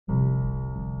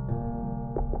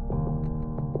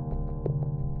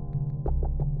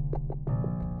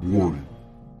Warning.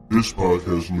 This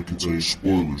podcast may contain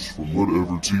spoilers from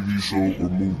whatever TV show or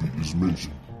movie is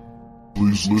mentioned.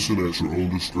 Please listen at your own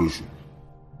discretion.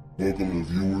 Welcome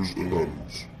to Viewers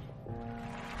Anonymous.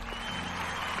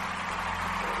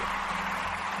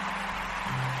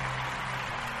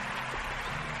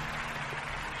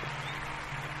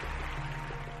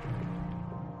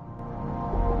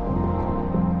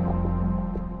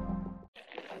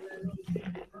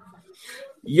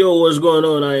 Yo, what's going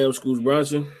on? I am Scoots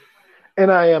Bronson.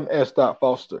 And I am S.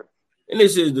 Foster. And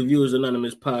this is the Viewers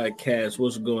Anonymous podcast.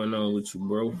 What's going on with you,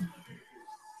 bro?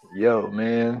 Yo,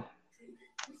 man.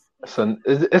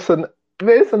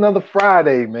 It's another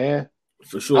Friday, man.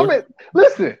 For sure. I mean,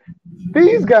 listen,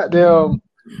 these goddamn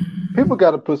people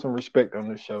got to put some respect on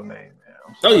this show name,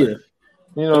 man. Oh, yeah.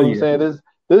 You know what I'm saying?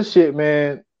 This shit,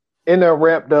 man, in there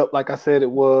wrapped up like I said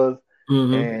it was.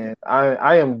 Mm-hmm. And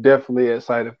I am definitely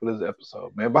excited for this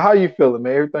episode, man. But how you feeling,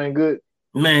 man? Everything good?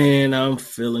 Man, I'm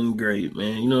feeling great,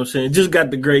 man. You know what I'm saying? Just got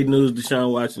the great news.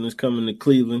 Deshaun Watson is coming to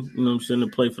Cleveland, you know what I'm saying, to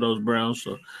play for those Browns.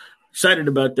 So excited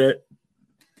about that.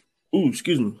 Ooh,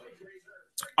 excuse me.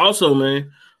 Also,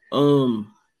 man,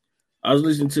 I was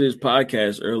listening to this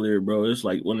podcast earlier, bro. It's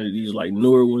like one of these like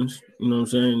newer ones, you know what I'm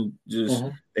saying? Just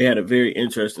They had a very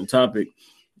interesting topic.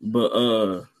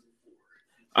 But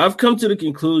I've come to the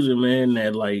conclusion, man,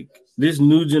 that like this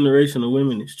new generation of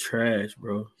women is trash,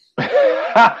 bro.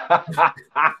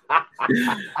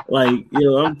 Like,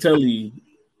 I'm telling you,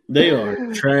 they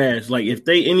are trash. Like, if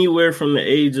they anywhere from the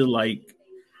age of like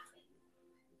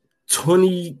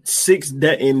 26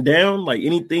 and down, like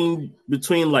anything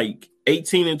between like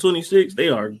 18 and 26, they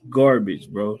are garbage,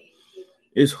 bro.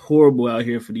 It's horrible out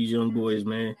here for these young boys,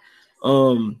 man.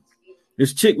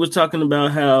 This chick was talking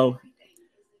about how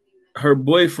her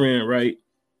boyfriend, right?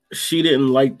 She didn't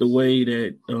like the way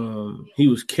that he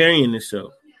was carrying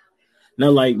himself. Now,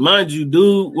 like, mind you,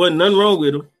 dude, wasn't nothing wrong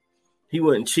with him. He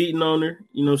wasn't cheating on her.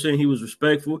 You know what I'm saying? He was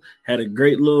respectful, had a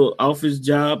great little office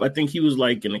job. I think he was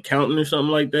like an accountant or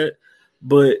something like that.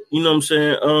 But, you know what I'm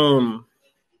saying?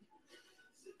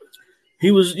 He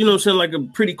was, you know what I'm saying, like a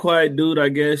pretty quiet dude, I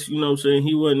guess. You know what I'm saying?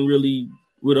 He wasn't really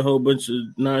with a whole bunch of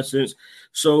nonsense.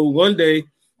 So one day,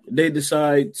 they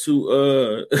decide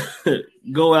to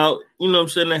go out, you know what I'm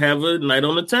saying, and have a night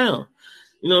on the town.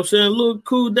 You know what I'm saying? A little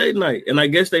cool date night. And I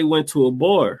guess they went to a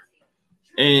bar.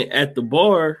 And at the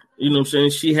bar, you know what I'm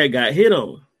saying, she had got hit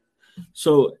on.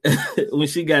 So when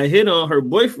she got hit on, her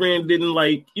boyfriend didn't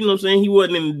like, you know what I'm saying, he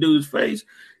wasn't in the dude's face.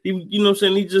 He, you know what I'm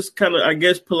saying, he just kind of, I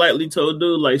guess, politely told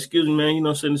dude, like, excuse me, man, you know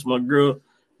what I'm saying, this is my girl.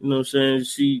 You know what I'm saying?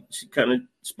 She kind of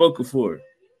spoke for her.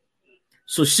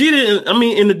 So she didn't,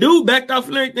 and the dude backed off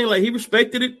and everything, like he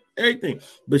respected it, everything.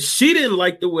 But she didn't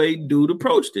like the way dude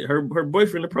approached it. Her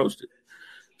boyfriend approached it.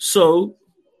 So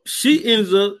she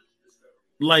ends up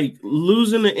like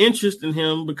losing the interest in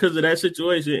him because of that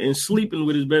situation and sleeping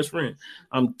with his best friend.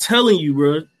 I'm telling you,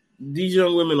 bro, these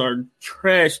young women are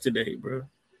trash today, bro.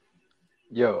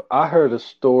 Yo, I heard a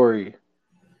story.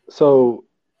 So,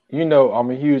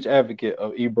 I'm a huge advocate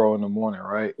of Ebro in the morning,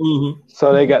 right? Mm-hmm.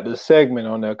 So they got this segment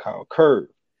on there called Curve.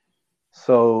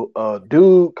 So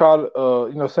dude called,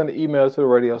 sent an email to the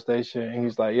radio station, and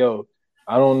he's like, yo,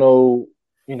 I don't know,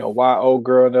 why old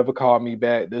girl never called me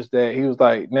back, this, that. He was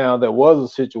like, now there was a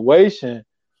situation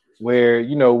where,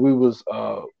 we was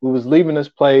leaving this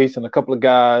place and a couple of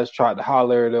guys tried to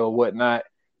holler at her or whatnot,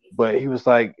 but he was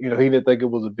like, he didn't think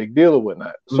it was a big deal or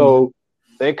whatnot. Mm-hmm. So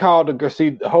they called the girl.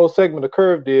 See, the whole segment of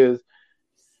Curved is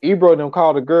Ebro them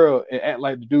called the girl and act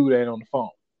like the dude ain't on the phone.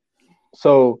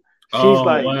 So she's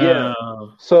yeah.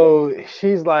 So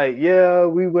she's like, yeah,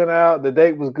 we went out. The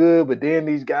date was good, but then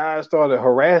these guys started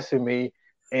harassing me,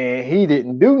 and he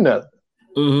didn't do nothing.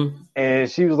 Mm-hmm.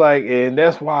 And she was like, and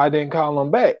that's why I didn't call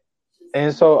him back.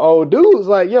 And so old dude was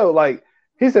like, yo, like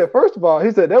he said, first of all,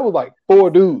 he said there was like 4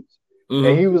 dudes,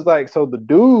 and he was like, so the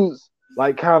dudes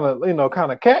like kind of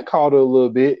catcalled her a little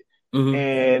bit. Mm-hmm.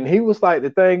 And he was like, the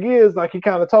thing is, like, he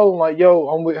kind of told him, like, yo,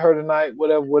 I'm with her tonight,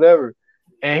 whatever.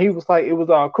 And he was like, it was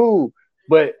all cool.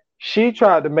 But she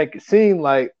tried to make it seem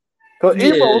like, because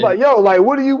Ebro was like, yo, like,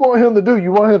 what do you want him to do?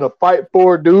 You want him to fight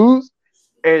 4 dudes?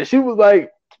 And she was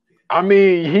like,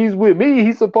 he's with me.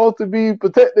 He's supposed to be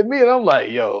protecting me. And I'm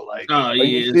like, yo, like, are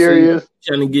you serious?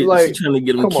 So trying to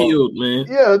get him killed, man.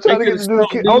 Yeah, trying to get the dude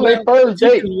killed on their first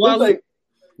date.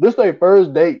 This their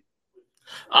first date.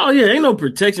 Oh, yeah, ain't no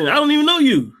protection. I don't even know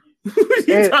you. What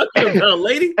are you talking about,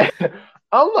 lady?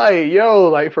 I'm like, yo,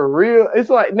 like, for real?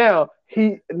 It's like,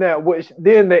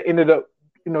 then they ended up,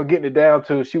 getting it down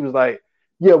to, she was like,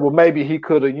 yeah, well, maybe he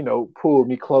could have, pulled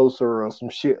me closer or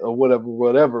some shit or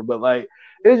whatever. But, like,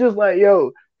 it's just like,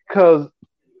 yo, because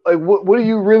like what do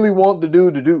you really want the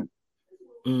dude to do?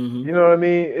 Mm-hmm. You know what I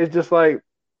mean? It's just like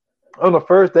on the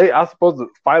first date, I'm supposed to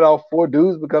fight off 4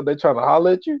 dudes because they're trying to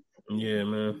holler at you. Yeah,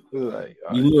 man. Like,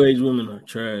 You new age women are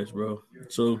trash, bro.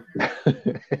 So you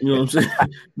know what I'm saying?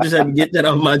 Just had to get that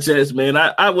off my chest, man.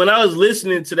 I when I was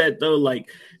listening to that though, like,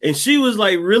 and she was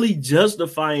like really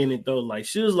justifying it though. Like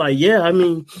she was like, yeah, I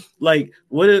mean, like,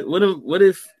 what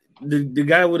if the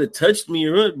guy would have touched me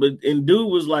or what? But and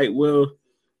dude was like, well,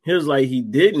 he was like, he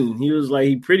didn't. He was like,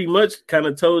 he pretty much kind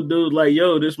of told dude like,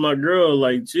 yo, this my girl,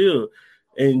 like, chill.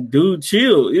 And dude,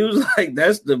 chill. It was like,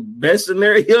 that's the best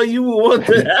scenario you would want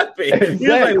to happen. Exactly. He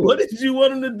was like, what did you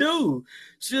want him to do?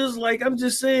 She was like, I'm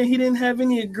just saying he didn't have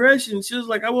any aggression. She was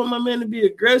like, I want my man to be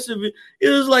aggressive. It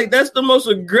was like, that's the most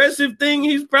aggressive thing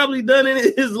he's probably done in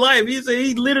his life. He said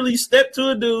he literally stepped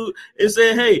to a dude and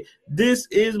said, hey, this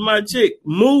is my chick.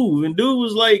 Move. And dude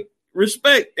was like,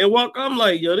 respect and walk. I'm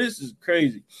like, yo, this is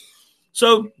crazy.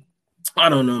 So I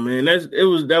don't know, man.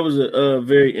 That was a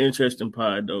very interesting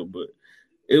pod though, but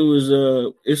it was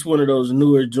it's one of those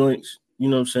newer joints, you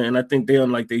know what I'm saying? I think they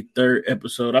on like their 3rd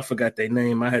episode. I forgot their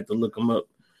name. I had to look them up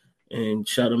and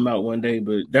shout them out one day,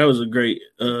 but that was a great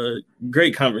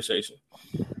conversation.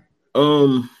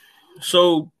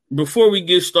 So before we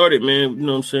get started, man, you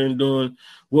know what I'm saying, doing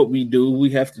what we do,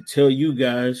 we have to tell you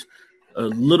guys a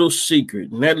little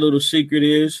secret. And that little secret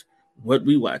is what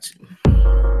we watching.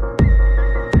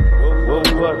 What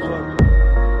we watching?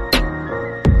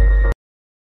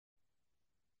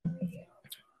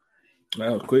 That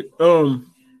was quick.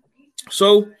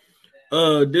 So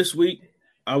this week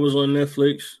I was on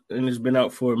Netflix and it's been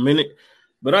out for a minute,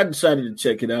 but I decided to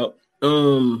check it out.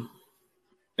 And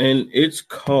it's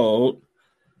called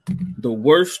The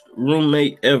Worst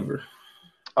Roommate Ever.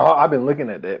 Oh, I've been looking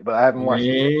at that, but I haven't watched it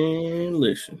yet.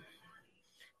 Listen.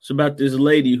 It's about this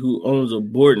lady who owns a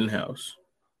boarding house.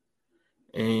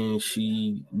 And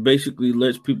she basically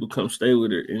lets people come stay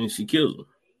with her and she kills them.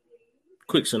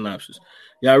 Quick synopsis.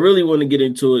 Yeah, I really want to get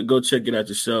into it. Go check it out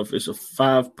yourself. It's a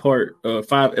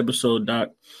 5-episode doc.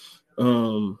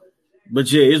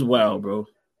 But yeah, it's wild, bro.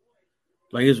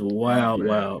 Like it's wild.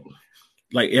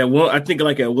 Like at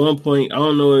one point, I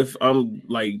don't know if I'm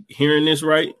like hearing this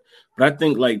right, but I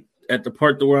think like at the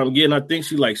part where I'm getting, I think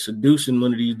she like seducing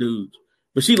one of these dudes.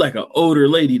 But she like an older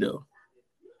lady though.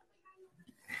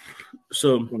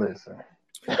 So listen.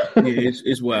 Yeah,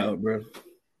 it's wild, bro.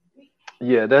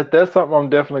 Yeah, that's something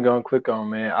I'm definitely gonna click on,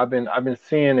 man. I've been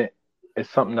seeing it. It's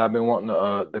something I've been wanting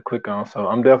to click on, so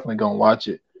I'm definitely gonna watch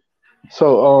it.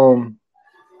 So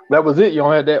that was it. You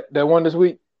don't have that one this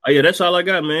week? Oh yeah, that's all I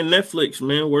got, man. Netflix,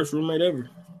 man, worst roommate ever.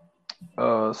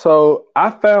 So I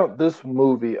found this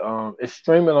movie. It's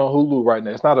streaming on Hulu right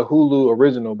now. It's not a Hulu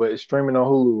original, but it's streaming on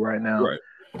Hulu right now. Right.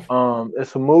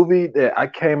 It's a movie that I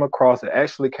came across. It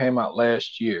actually came out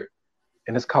last year,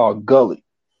 and it's called Gully.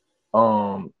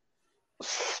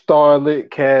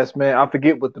 Starlit cast, man. I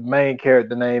forget what the main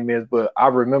character name is, but I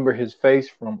remember his face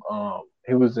from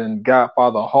he was in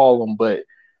Godfather Harlem. But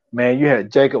man, you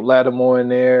had Jacob Lattimore in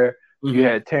there. Mm-hmm. You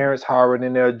had Terrence Howard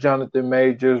in there, Jonathan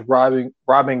Majors, Robin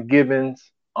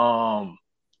Givens, Amber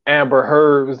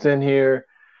Heard was in here.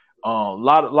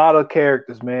 Lot of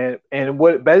characters, man. And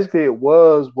what basically it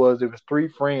was it was 3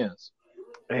 friends.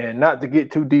 And not to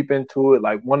get too deep into it,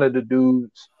 like one of the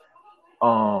dudes,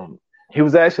 he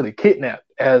was actually kidnapped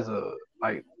as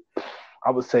I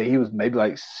would say he was maybe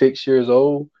like 6 years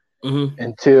old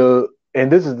and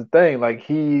this is the thing, like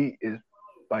he is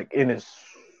like in his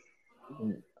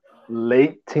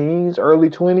late teens, early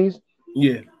 20s.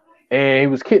 Yeah. And he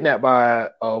was kidnapped by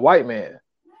a white man.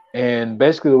 And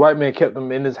basically the white man kept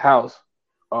him in his house.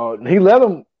 He let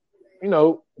him,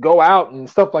 go out and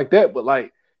stuff like that, but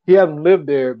like he had him live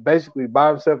there basically by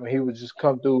himself, and he would just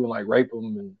come through and like rape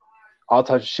him and all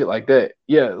types of shit like that.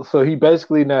 Yeah, so he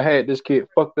basically now had this kid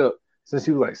fucked up since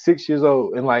he was like 6 years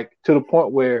old, and like to the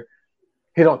point where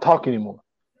he don't talk anymore.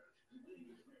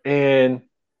 And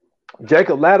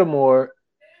Jacob Lattimore,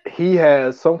 he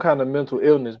has some kind of mental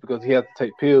illness because he has to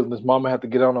take pills, and his mama had to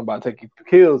get on him by taking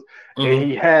pills. And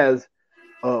he has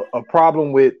a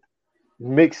problem with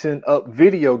mixing up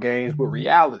video games with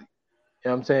reality.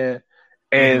 You know what I'm saying?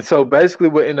 And so basically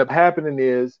what ended up happening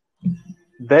is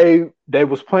they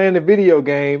was playing the video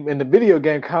game, and the video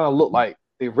game kind of looked like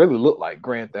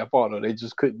Grand Theft Auto. They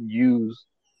just couldn't use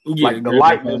like the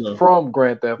likeness from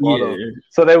Grand Theft Auto. Yeah.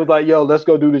 So they was like, yo, let's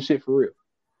go do this shit for real.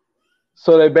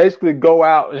 So they basically go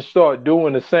out and start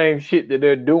doing the same shit that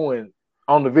they're doing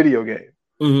on the video game.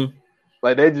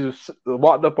 Like they just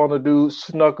walked up on the dude,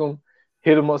 snuck him,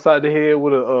 hit him upside the head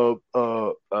with a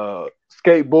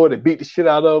skateboard and beat the shit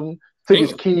out of him, took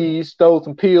his keys, stole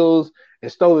some pills,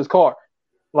 and stole his car.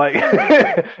 Like,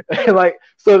 like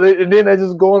so, and then they're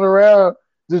just going around,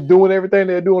 just doing everything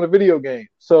they do in a video game.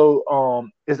 So,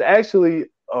 it's actually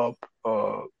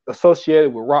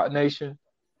associated with Rock Nation.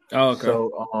 Oh, okay.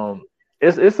 So,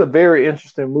 it's a very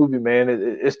interesting movie, man.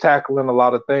 It's tackling a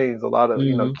lot of things, a lot of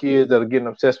kids that are getting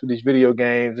obsessed with these video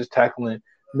games. It's tackling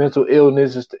mental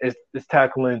illness. It's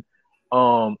tackling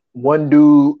one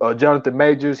dude, Jonathan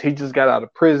Majors. He just got out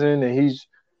of prison and he's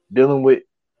dealing with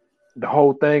the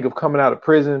whole thing of coming out of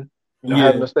prison,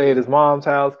 having to stay at his mom's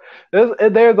house. There's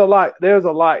a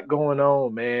lot going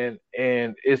on, man,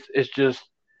 and it's just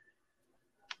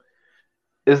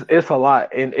it's a lot.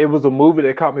 And it was a movie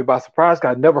that caught me by surprise.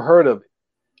 Cause I'd never heard of it.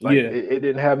 Like it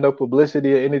didn't have no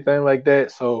publicity or anything like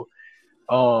that. So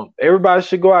everybody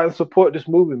should go out and support this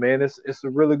movie, man. It's a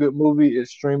really good movie.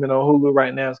 It's streaming on Hulu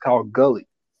right now. It's called Gully.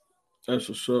 That's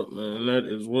what's up, man. That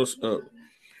is what's up.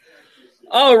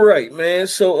 All right, man.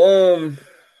 So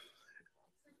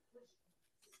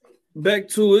back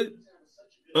to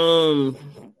it.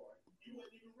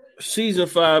 Season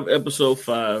 5, episode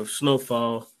 5,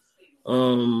 Snowfall.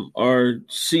 Our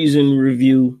season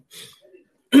review.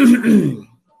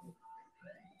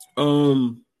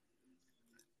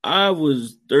 I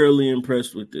was thoroughly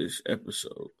impressed with this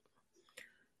episode.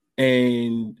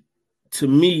 And to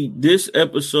me, this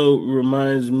episode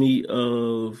reminds me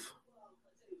of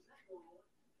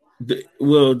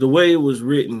the way it was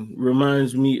written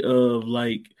reminds me of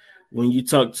like when you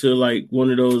talk to like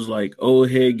one of those like old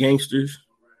head gangsters,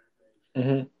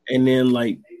 and then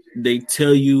like they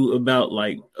tell you about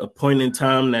like a point in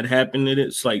time that happened to it.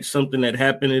 It's like something that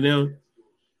happened to them,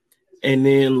 and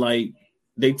then like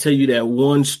they tell you that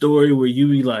one story where you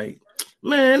be like,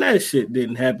 man, that shit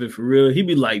didn't happen for real. He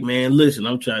be like, man, listen,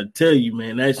 I'm trying to tell you,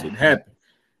 man, that shit happened.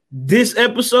 This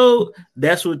episode,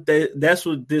 that's what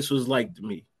this was like to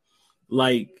me.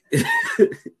 Like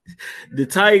the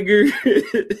tiger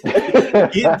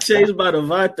getting chased by the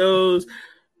Vatos,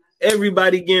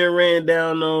 everybody getting ran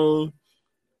down on,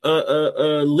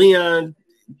 Leon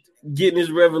getting his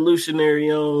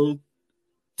revolutionary on,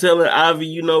 telling Ivy,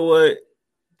 you know what?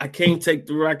 I can't take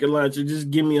the rocket launcher. Just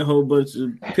give me a whole bunch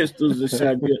of pistols and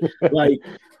shotgun. Like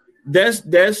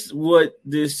that's what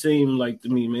this seemed like to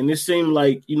me, man. It seemed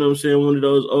like, you know what I'm saying, one of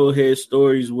those old head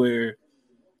stories where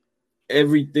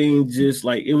everything just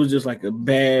like it was just like a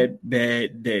bad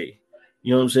day.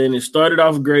 You know what I'm saying? It started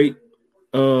off great,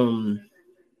 and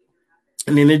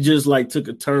then it just like took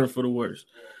a turn for the worse.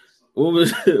 What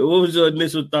was your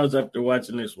initial thoughts after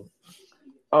watching this one?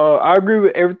 I agree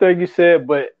with everything you said,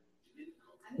 but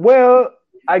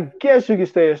I guess you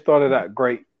could say it started out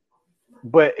great,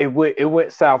 but it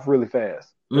went south really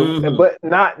fast. But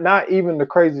not even the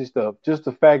crazy stuff, just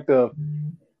the fact of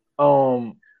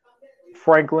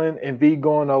Franklin and V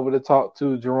going over to talk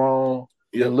to Jerome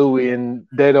and Louis, and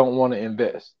they don't want to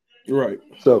invest. Right.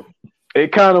 So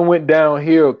it kind of went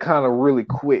downhill kind of really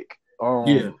quick.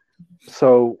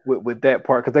 So with that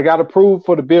part, because they got approved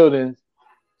for the buildings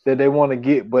that they want to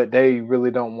get, but they really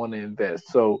don't want to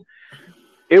invest. So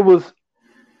it was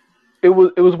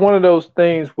one of those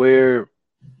things where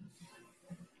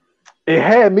it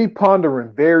had me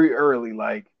pondering very early,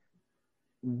 like,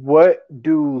 what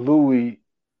do Louis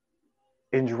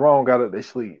and Jerome got up their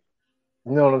sleeve?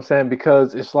 You know what I'm saying?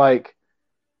 Because it's like,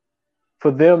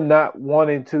 for them not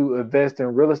wanting to invest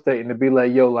in real estate and to be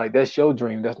like, yo, like, that's your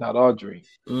dream, that's not our dream.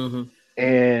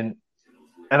 And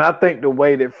I think the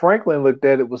way that Franklin looked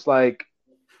at it was like,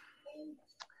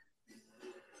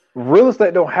 real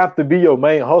estate don't have to be your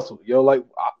main hustle, yo. Like,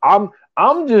 I'm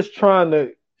just trying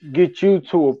to get you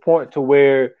to a point to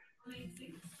where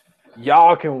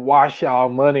y'all can wash y'all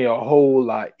money a whole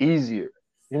lot easier.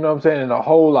 You know what I'm saying? And a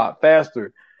whole lot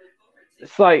faster.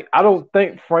 It's like, I don't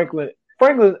think Franklin's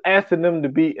asking them to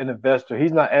be an investor.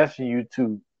 He's not asking you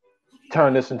to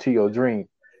turn this into your dream.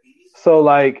 So,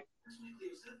 like,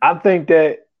 I think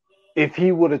that if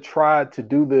he would have tried to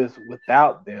do this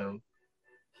without them,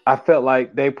 I felt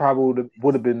like they probably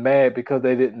would have been mad because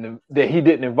he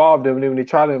didn't involve them. And then when he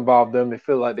tried to involve them, they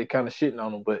feel like they kind of shitting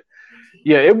on him. But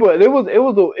yeah, it was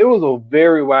a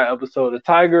very wild episode. The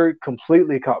tiger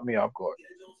completely caught me off guard.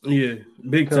 Yeah,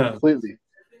 big time. Completely.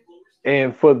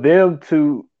 And for them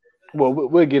to, well,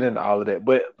 we'll get into all of that.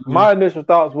 But my initial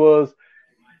thoughts was,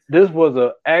 this was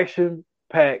an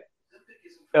action-packed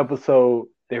episode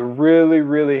that really,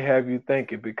 really have you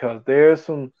thinking, because there's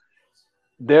some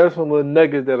little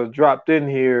nuggets that are dropped in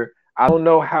here. I don't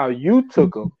know how you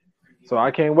took them, so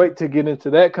I can't wait to get into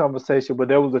that conversation. But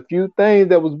there was a few things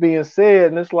that was being said,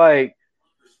 and it's like,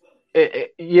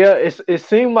 it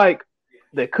seemed like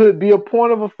there could be a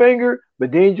point of a finger,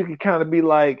 but then you could kind of be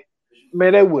like,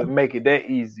 man, that wouldn't make it that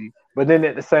easy. But then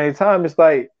at the same time, it's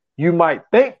like you might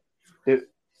think that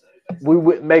we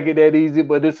wouldn't make it that easy,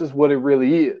 but this is what it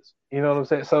really is. You know what I'm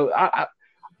saying? So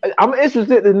I'm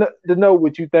interested to know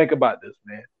what you think about this,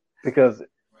 man, because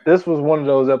this was one of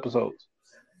those episodes.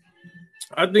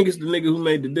 I think it's the nigga who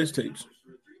made the diss tapes.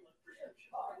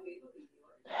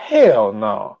 Hell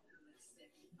no.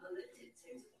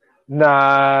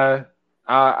 Nah,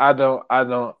 I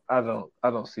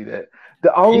don't see that.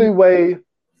 The only way.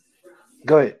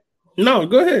 Go ahead. No,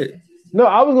 go ahead. No,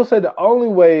 I was gonna say the only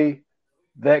way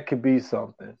that could be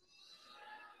something.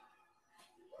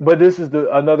 But this is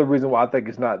another reason why I think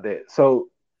it's not that. So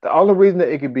the only reason that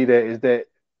it could be that is that,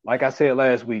 like I said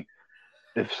last week,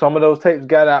 if some of those tapes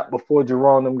got out before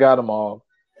Jerome got them all,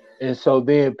 and so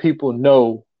then people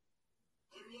know,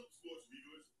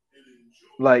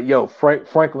 like, yo,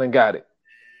 Franklin got it,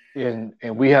 and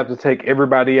we have to take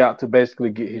everybody out to basically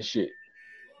get his shit.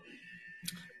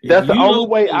 That's the only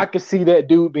way I could see that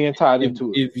dude being tied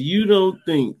into it. If you don't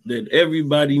think that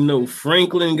everybody know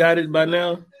Franklin got it by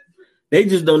now, they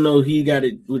just don't know he got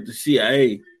it with the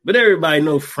CIA. But everybody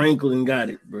know Franklin got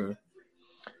it, bro.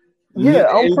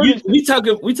 Yeah, we talk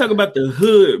about the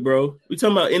hood, bro. We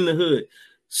talking about in the hood.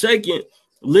 Second,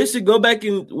 go back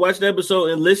and watch the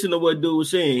episode and listen to what dude was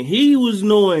saying. He was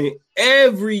knowing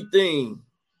everything.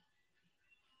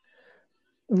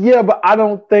 Yeah, but I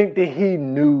don't think that he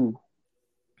knew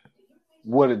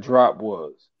what a drop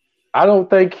was. I don't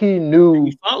think he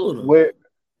knew where.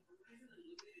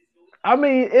 I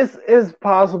mean, it's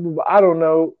possible, but I don't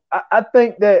know. I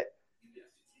think that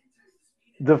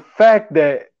the fact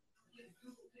that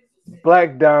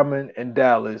Black Diamond and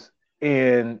Dallas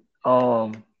and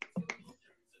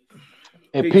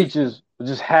Peaches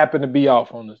just happen to be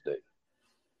off on this day.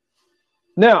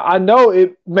 Now, I know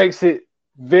it makes it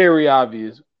very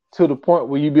obvious to the point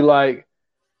where you be like,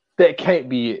 that can't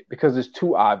be it because it's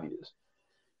too obvious.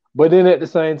 But then at the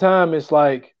same time, it's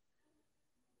like,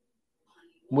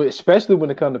 especially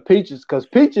when it comes to Peaches, because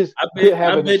Peaches could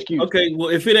have an excuse. Okay, well,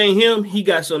 if it ain't him, he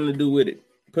got something to do with it.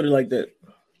 Put it like that.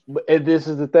 And this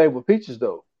is the thing with Peaches,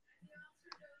 though.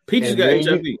 Peaches got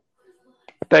HIV.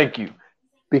 Thank you.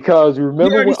 Because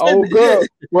remember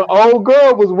when old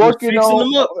girl was working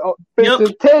on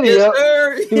fixing Teddy up,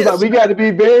 she was like, we got to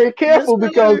be very careful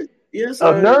because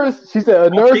a nurse, she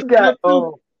said a nurse got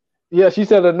she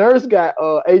said a nurse got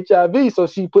HIV, so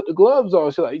she put the gloves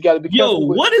on. She's like, you got to be careful. Yo,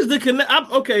 what is the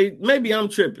connection? Okay, maybe I'm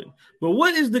tripping, but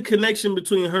what is the connection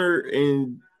between her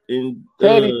and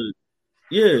Teddy?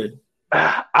 Yeah,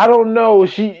 I don't know.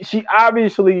 She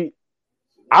obviously.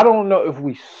 I don't know if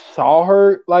we saw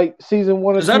her like season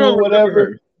 1 or 2 or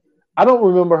whatever. I don't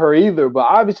remember her either, but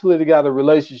obviously they got a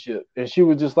relationship. And she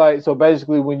was just like, so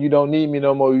basically when you don't need me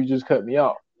no more, you just cut me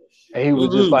off. And he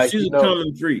was just like, she's a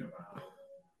common freak.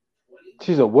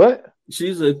 She's a what?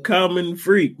 She's a common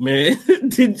freak, man.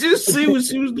 Did you see what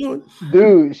she was doing?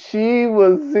 Dude, she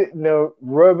was sitting there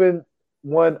rubbing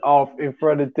one off in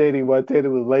front of Teddy while Teddy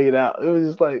was laid out. It was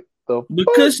just like,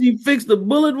 because she fixed the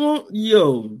bullet wound?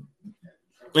 Yo.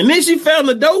 And then she found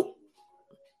the dope.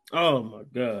 Oh my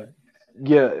god!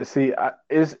 Yeah, see,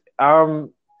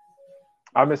 I'm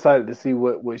excited to see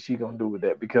what she gonna do with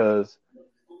that because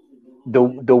the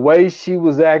way she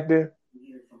was acting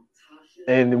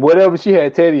and whatever she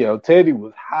had Teddy on, Teddy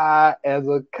was high as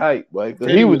a kite, like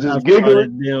he was just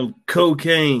giggling. Damn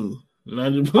cocaine. I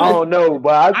don't know,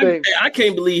 but I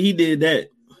can't believe he did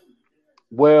that.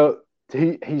 Well,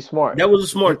 he's smart. That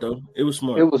was smart though. It was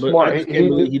smart. It was smart. I can't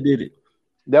believe he did it.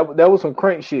 That was some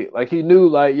crank shit. Like he knew,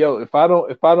 like, yo, if I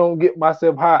don't get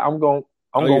myself high, I'm gonna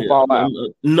fall out.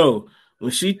 No,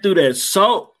 when she threw that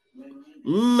salt,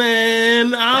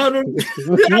 man, I'd have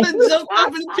jumped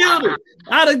up and killed her.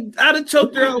 I'd have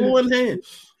choked her out with one hand.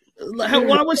 Like,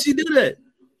 why would she do that?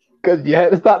 Because you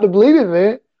had to stop the bleeding,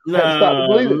 man. Nah,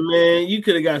 man, you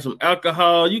could have got some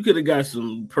alcohol. You could have got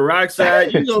some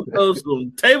peroxide. You gonna throw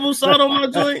some table salt on my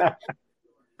joint?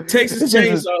 Texas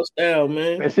Chainsaw style,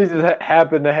 man. And she just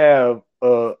happened to have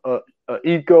a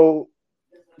eco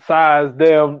size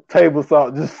damn table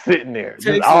salt just sitting there,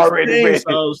 Texas just already ready.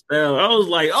 Style. I was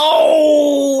like,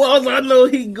 I know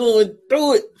he going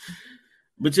through it.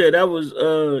 But yeah, that was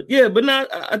but not.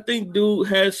 I think dude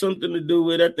has something to do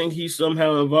with it. I think he's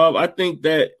somehow involved. I think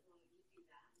that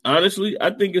honestly,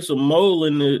 I think it's a mole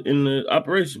in the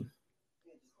operation.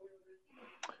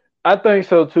 I think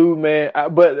so too, man.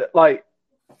 But like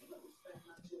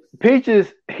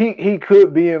Peaches, he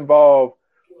could be involved,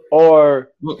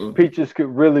 or Peaches could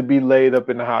really be laid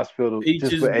up in the hospital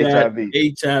just with HIV.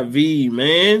 HIV,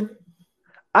 man.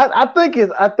 I think it's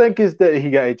that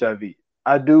he got HIV.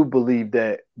 I do believe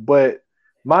that, but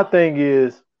my thing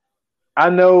is, I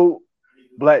know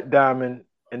Black Diamond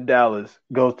in Dallas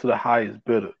goes to the highest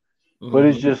bidder, but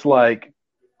it's just like,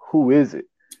 who is it?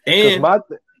 And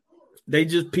they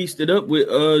just pieced it up with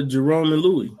Jerome and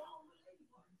Louis.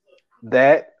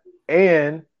 That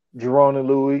and Jerome and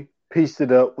Louis pieced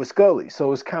it up with Scully.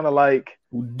 So it's kind of like,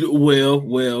 well,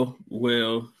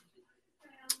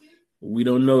 we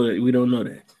don't know that. We don't know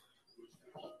that.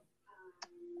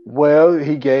 Well,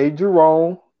 he gave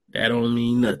Jerome. That don't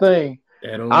mean nothing. Thing.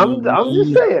 I'm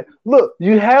just saying. Look,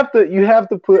 you have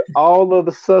to put all of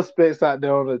the suspects out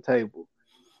there on the table.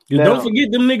 Now, don't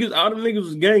forget them niggas. All them niggas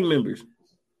was gang members.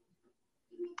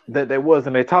 That they was,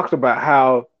 and they talked about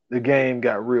how the game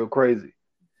got real crazy.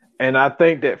 And I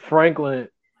think that Franklin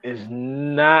is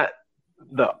not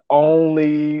the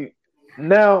only.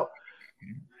 Now,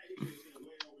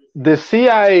 the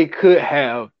CIA could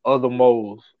have other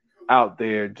moles out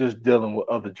there just dealing with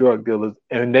other drug dealers,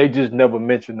 and they just never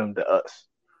mentioned them to us,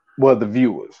 well, the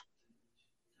viewers.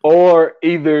 Or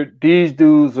either these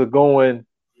dudes are going,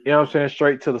 you know what I'm saying,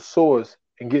 straight to the source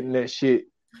and getting that shit,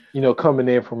 coming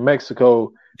in from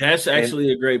Mexico. That's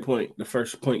actually a great point. The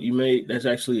first point you made, that's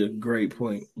actually a great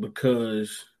point,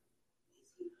 because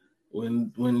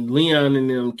when Leon and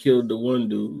them killed the one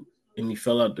dude and he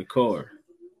fell out the car,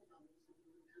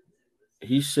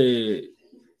 he said,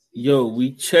 yo,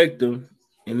 we checked him,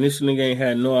 and this nigga ain't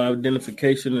had no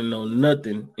identification and no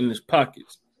nothing in his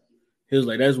pockets. He was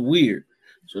like, that's weird.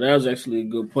 So that was actually a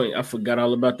good point. I forgot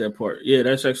all about that part. Yeah,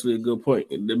 that's actually a good point.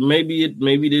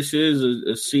 Maybe this is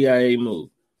a CIA move.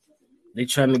 They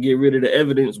trying to get rid of the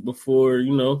evidence before,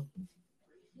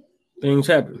 things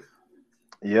happen.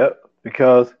 Yep,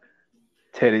 because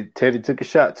Teddy took a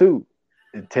shot too.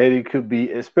 And Teddy could be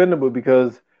expendable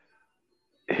because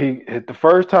he hit the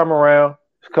first time around,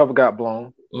 his cover got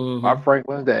blown by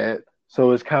Franklin's dad.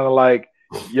 So it's kind of like,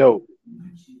 yo,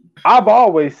 I've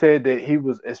always said that he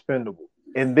was expendable.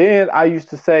 And then I used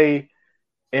to say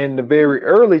in the very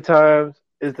early times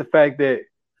is the fact that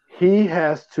he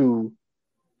has to,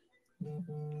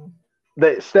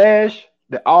 that stash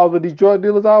that all of these drug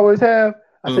dealers always have,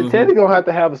 I said, Teddy gonna have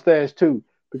to have a stash too,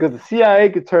 because the CIA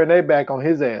could turn their back on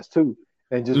his ass too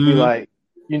and just be like,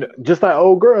 just like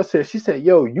old girl said, she said,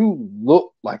 yo, you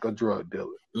look like a drug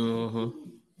dealer.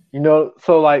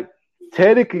 So like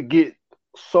Teddy could get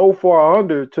so far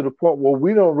under to the point where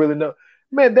we don't really know.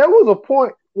 Man, there was a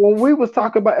point when we was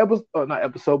talking about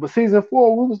season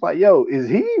 4, we was like, yo, is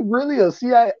he really a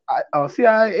CIA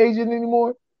agent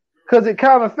anymore? Because it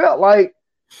kind of felt like,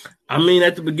 I mean,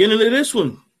 at the beginning of this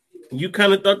one, you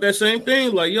kind of thought that same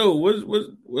thing, like, yo, what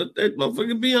that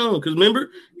motherfucker be on? Because remember,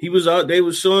 he was out. They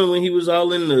was showing when he was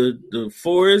all in the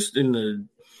forest and the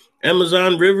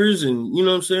Amazon rivers, and you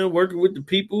know what I'm saying, working with the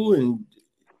people, and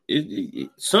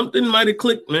something might have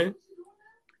clicked, man.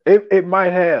 It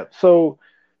might have. So,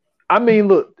 I mean,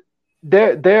 look,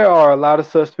 there are a lot of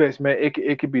suspects, man.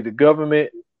 It could be the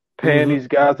government paying these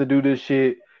guys to do this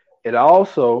shit. It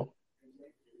also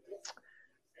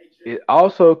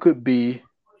could be,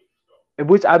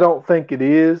 which I don't think it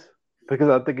is, because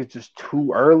I think it's just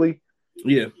too early.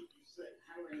 Yeah.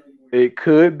 It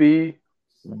could be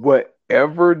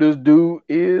whatever this dude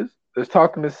is that's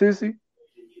talking to Sissy.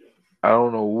 I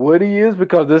don't know what he is,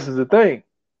 because this is the thing.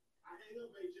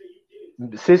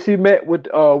 Sissy met with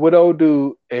old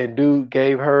dude, and dude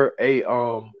gave her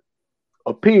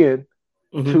a pen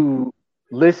to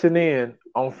listen in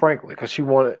on Franklin, because he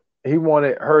wanted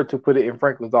her to put it in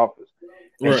Franklin's office.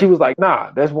 And she was like,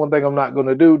 nah, that's one thing I'm not going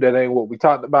to do. That ain't what we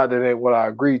talked about. That ain't what I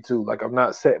agreed to. Like, I'm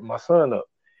not setting my son up.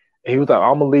 And he was like,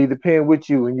 I'm going to leave the pen with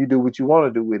you, and you do what you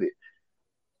want to do with it.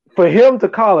 For him to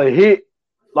call a hit,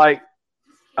 like,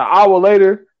 an hour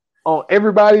later on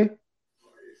everybody,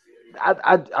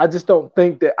 I just don't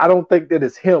think that. I don't think that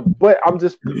it's him. But I'm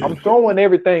throwing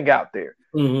everything out there.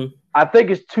 I think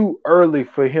it's too early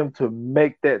for him to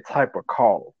make that type of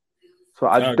call. So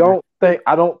I don't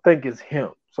think it's him.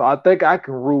 So I think I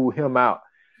can rule him out.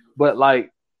 But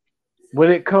like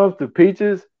when it comes to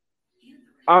Peaches,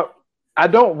 I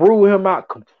don't rule him out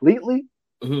completely.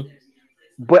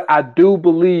 But I do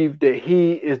believe that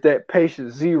he is that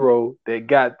patient zero that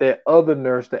got that other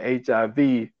nurse the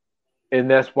HIV, and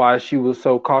that's why she was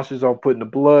so cautious on putting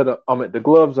the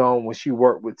gloves on when she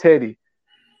worked with Teddy,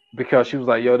 because she was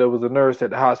like, yo, there was a nurse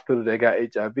at the hospital that got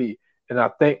HIV. And I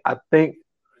think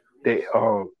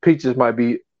that Peaches might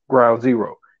be ground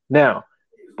zero. Now,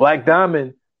 Black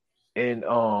Diamond in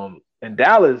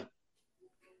Dallas,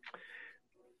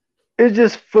 it's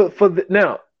just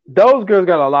now those girls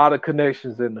got a lot of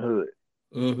connections in the hood.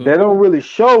 They don't really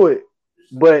show it,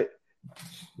 but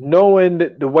knowing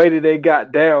that the way that they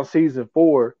got down season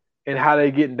 4 and how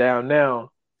they getting down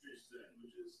now,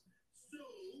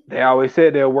 they always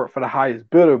said they'll work for the highest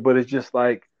bidder, but it's just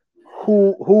like,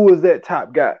 who is that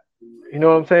top guy? You know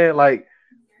what I'm saying? Like,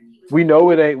 we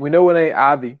know it ain't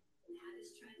Ivy.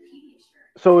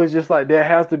 So it's just like there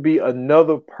has to be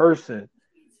another person.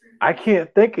 I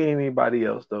can't think of anybody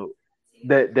else though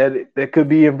that could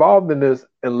be involved in this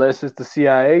unless it's the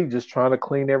CIA just trying to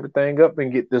clean everything up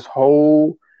and get this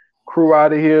whole crew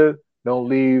out of here. Don't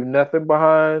leave nothing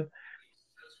behind.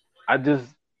 I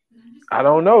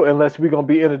don't know unless we're gonna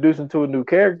be introducing to a new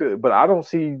character, but I don't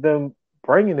see them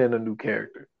bringing in a new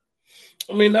character.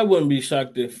 I mean, I wouldn't be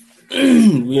shocked if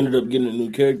we ended up getting a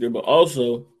new character, but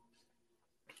also,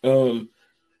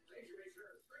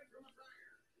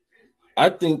 I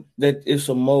think that it's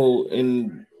a mole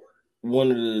in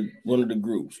one of the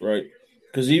groups, right?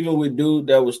 Because even with dude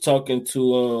that was talking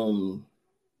to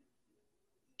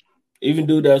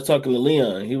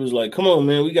Leon, he was like, "Come on,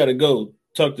 man, we gotta go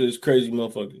talk to this crazy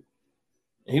motherfucker."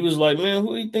 And he was like, "Man,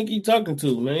 who do you think he talking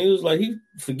to, man?" He was like, "He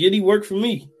forget he worked for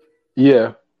me."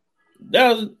 Yeah,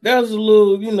 that was a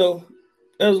little,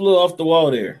 that was a little off the wall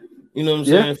there. You know what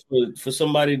I'm saying? For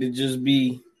somebody to just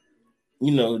be,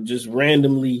 just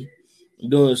randomly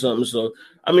doing something. So,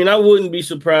 I mean, I wouldn't be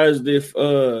surprised if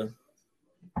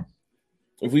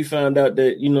we found out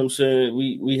that, you know what I'm saying,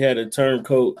 we had a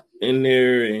turncoat in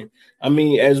there. And I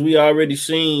mean, as we already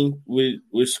seen with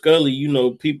Scully,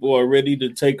 people are ready to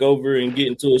take over and get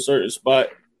into a certain spot.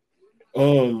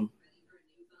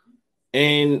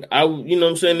 And I, you know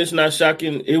what I'm saying, it's not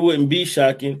shocking. It wouldn't be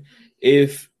shocking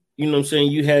if, you know what I'm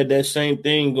saying, you had that same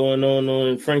thing going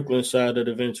on Franklin's side of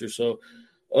the venture. So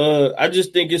I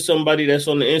just think it's somebody that's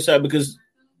on the inside because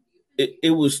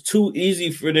it was too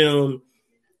easy for them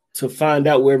to find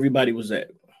out where everybody was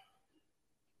at.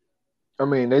 I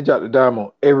mean, they dropped the dime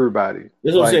on everybody.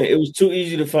 That's what I'm saying. It was too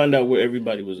easy to find out where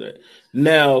everybody was at.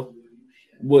 Now,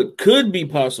 what could be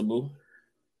possible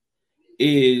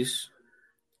is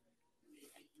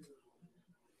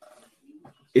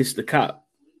it's the cop.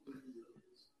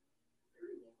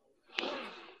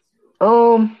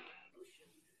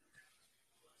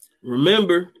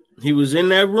 Remember, he was in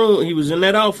that room. He was in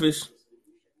that office.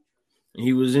 And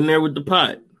he was in there with the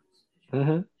pot.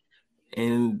 Mm-hmm.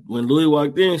 And when Louis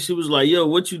walked in, she was like, "Yo,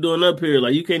 what you doing up here?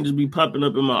 Like, you can't just be popping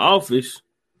up in my office.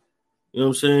 You know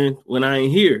what I'm saying? When I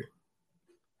ain't here."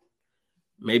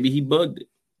 Maybe he bugged it.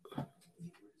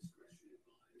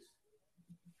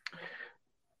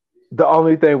 The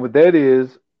only thing with that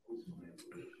is,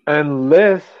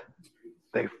 unless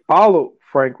they followed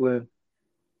Franklin,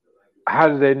 how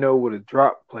did they know what a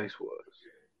drop place was?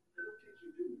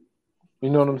 You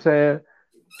know what I'm saying?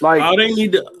 Like, all they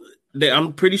need to,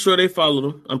 I'm pretty sure they followed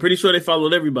him. I'm pretty sure they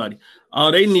followed everybody.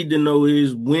 All they need to know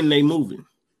is when they moving.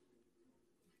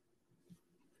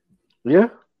 Yeah.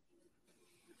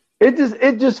 It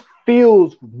just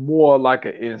feels more like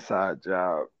an inside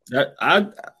job.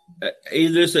 Either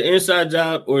it's an inside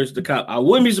job or it's the cop. I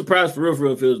wouldn't be surprised for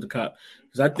real if it was the cop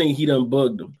because I think he done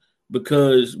bugged him.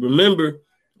 Because remember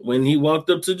when he walked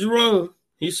up to Jerome,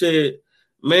 he said,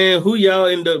 "Man, who y'all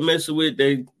end up messing with?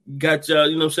 They got y'all,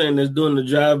 you know what I'm saying, that's doing the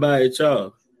drive-by at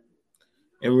y'all."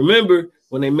 And remember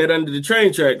when they met under the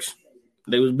train tracks,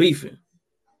 they was beefing.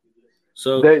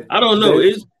 So I don't know.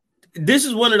 This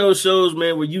is one of those shows,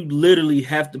 man, where you literally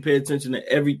have to pay attention to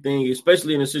everything,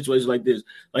 especially in a situation like this.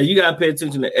 Like, you got to pay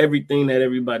attention to everything that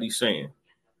everybody's saying.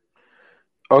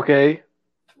 Okay.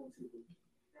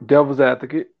 Devil's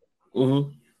advocate.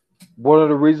 Mm-hmm. One of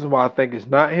the reasons why I think it's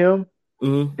not him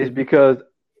is because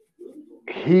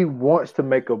he wants to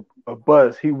make a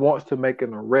buzz. He wants to make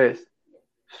an arrest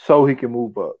so he can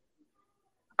move up.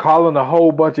 Calling a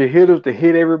whole bunch of hitters to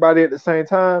hit everybody at the same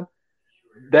time,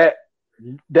 that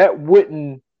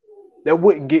wouldn't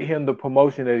get him the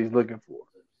promotion that he's looking for.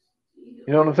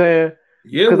 You know what I'm saying?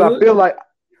 Yeah. Because I feel like,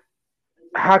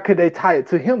 how could they tie it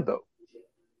to him though?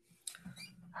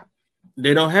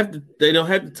 They don't have to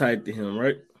tie it to him,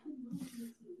 right?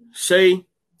 Say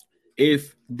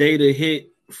if they'd have hit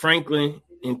Franklin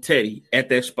and Teddy at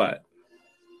that spot,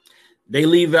 they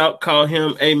leave out, call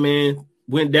him, "Hey man,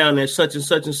 went down at such and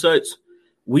such and such.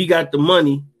 We got the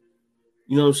money.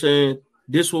 You know what I'm saying?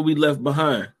 This what we left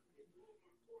behind."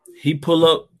 He pull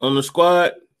up on the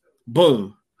squad,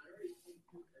 boom.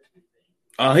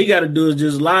 All he got to do is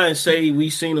just lie and say, "We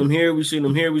seen him here, we seen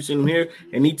him here, we seen him here,"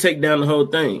 and he take down the whole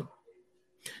thing.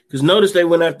 Because notice they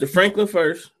went after Franklin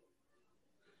first,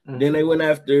 then they went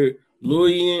after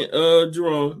Louis and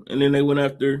Jerome, and then they went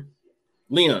after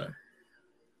Leon.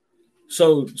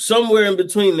 So somewhere in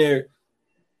between there,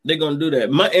 they're gonna do that.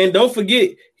 And don't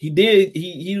forget,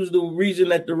 he was the reason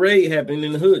that the raid happened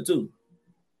in the hood too.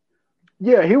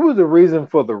 Yeah, he was the reason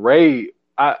for the raid.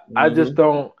 I just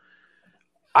don't.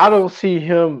 I don't see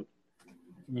him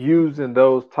using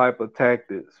those type of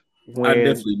tactics I when.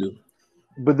 definitely do.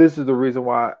 But this is the reason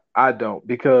why I don't,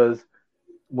 because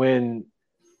when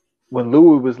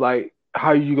Louis was like,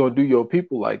 "How you gonna do your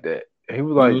people like that?" And he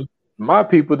was like, "My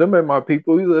people, them ain't my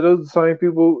people. He said, those are the same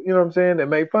people, you know what I'm saying, that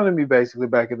made fun of me basically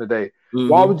back in the day.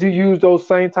 Why would you use those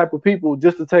same type of people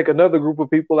just to take another group of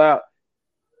people out?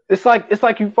 It's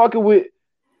like you fucking with."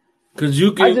 Because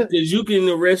you can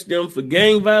arrest them for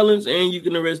gang violence and you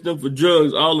can arrest them for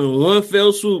drugs all in one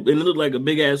fell swoop, and it look like a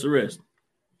big ass arrest.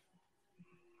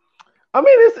 I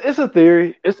mean, it's a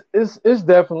theory. It's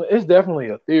definitely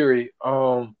a theory.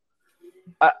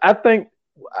 I think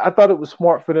I thought it was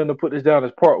smart for them to put this down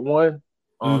as part one,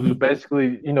 to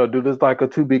basically, do this like a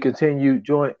to be continued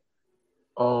joint.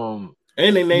 And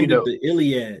they named it the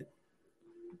Iliad,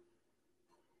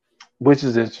 which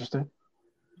is interesting.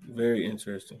 Very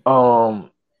interesting.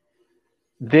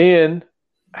 Then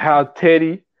how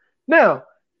Teddy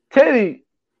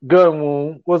gun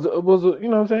wound was you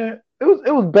know what I'm saying?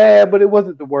 It was bad, but it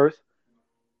wasn't the worst.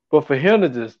 But for him to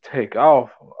just take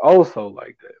off Oso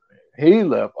like that, man, he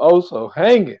left Oso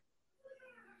hanging.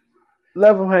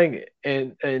 Left him hanging.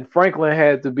 And Franklin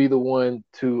had to be the one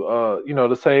to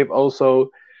to save Oso.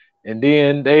 And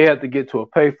then they had to get to a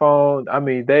payphone. I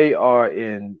mean, they are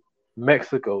in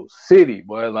Mexico City,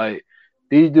 boy. Like,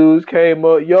 these dudes came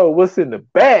up, yo, what's in the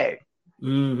bag?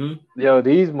 Yo,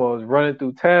 these moms running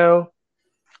through town.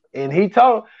 And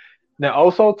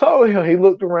Oso told him, he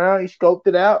looked around, he scoped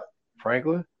it out.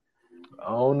 Franklin, I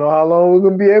don't know how long we're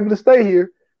gonna be able to stay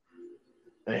here.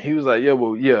 And he was like,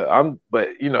 but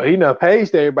he not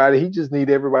paged everybody. He just need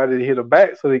everybody to hit him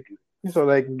back so they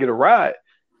can get a ride.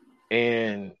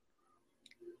 And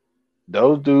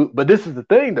those dudes, but this is the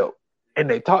thing though, and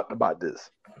they talked about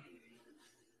this.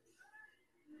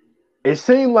 It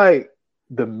seemed like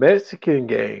the Mexican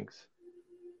gangs,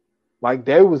 like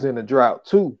they was in a drought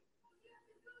too.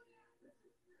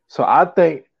 So I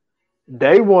think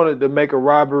they wanted to make a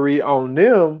robbery on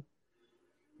them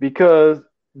because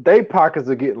their pockets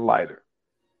are getting lighter.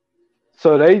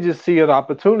 So they just see an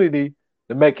opportunity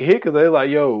to make a hit because they're like,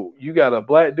 yo, you got a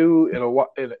black dude and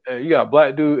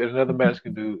another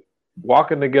Mexican dude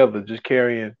walking together, just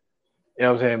carrying,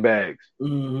 bags.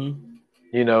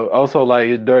 Also like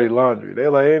it's dirty laundry. They're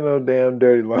like, ain't no damn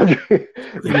dirty laundry.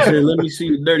 They said, let me see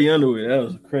your dirty underwear. That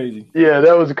was crazy. Yeah,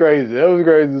 that was crazy. That was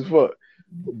crazy as fuck.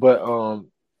 But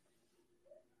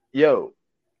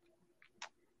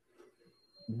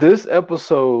this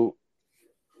episode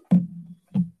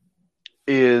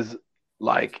is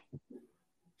like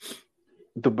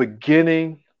the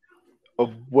beginning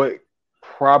of what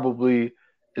probably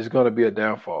is going to be a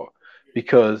downfall,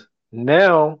 because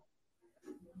now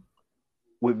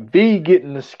with V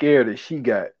getting the scare that she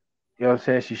got, you know what I'm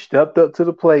saying, she stepped up to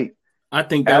the plate. I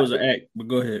think that was an act, but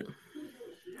go ahead.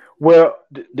 Well,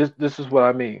 this is what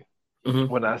I mean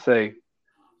when I say.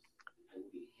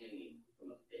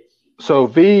 So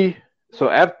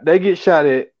after they get shot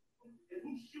at,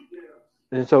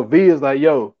 and so V is like,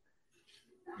 yo,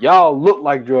 y'all look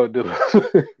like drug dealers.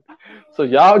 So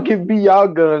y'all give me y'all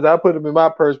guns. I put them in my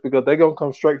purse because they're going to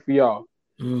come straight for y'all.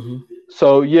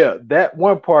 So, yeah, that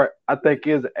one part I think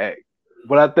is an act.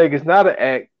 What I think is not an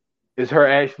act is her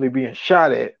actually being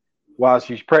shot at while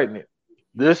she's pregnant.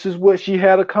 This is what she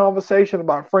had a conversation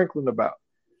about Franklin about.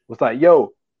 It's like,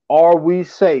 yo, are we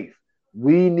safe?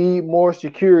 We need more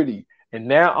security. And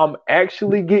now I'm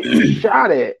actually getting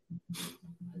shot at.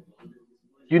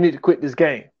 You need to quit this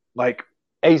game, like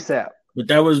ASAP.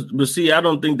 But see, I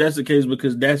don't think that's the case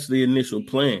because that's the initial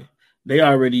plan. They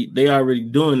already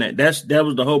doing that. That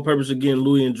was the whole purpose of getting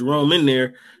Louis and Jerome in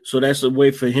there. So that's a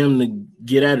way for him to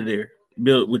get out of there,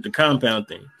 built with the compound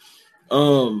thing.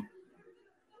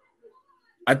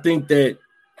 I think that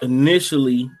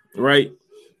initially, right,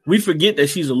 we forget that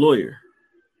she's a lawyer.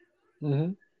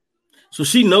 So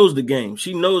she knows the game.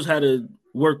 She knows how to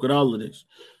work with all of this.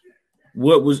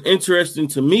 What was interesting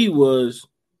to me was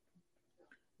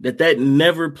that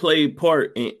never played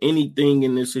part in anything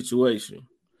in this situation.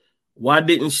 Why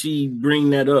didn't she bring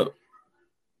that up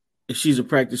if she's a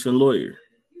practicing lawyer?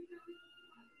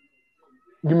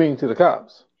 You mean to the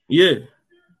cops? Yeah.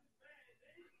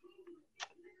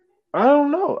 I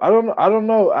don't know.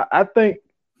 I think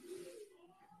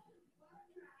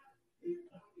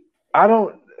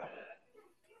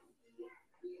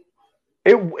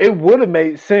it would have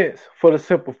made sense for the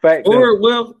simple fact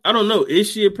well, I don't know.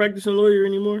 Is she a practicing lawyer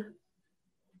anymore?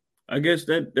 I guess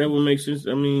that would make sense.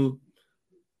 I mean,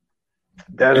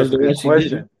 that is a good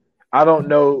question. I don't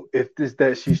know if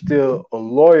that she's still a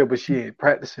lawyer, but she ain't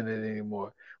practicing it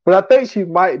anymore. But I think she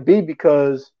might be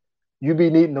because you be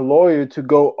needing a lawyer to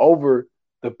go over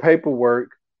the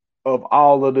paperwork of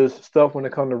all of this stuff when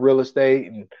it comes to real estate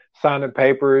and signing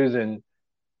papers, and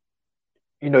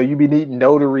you be needing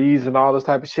notaries and all this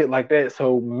type of shit like that.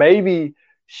 So maybe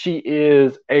she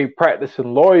is a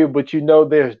practicing lawyer, but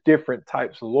there's different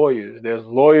types of lawyers. There's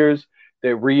lawyers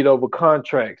that read over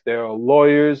contracts. There are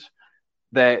lawyers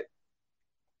that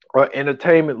are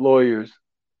entertainment lawyers.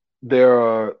 There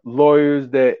are lawyers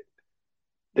that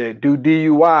do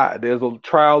DUI. There's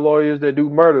trial lawyers that do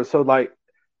murder. So like,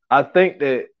 I think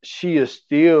that she is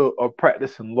still a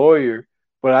practicing lawyer,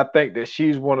 but I think that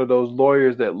she's one of those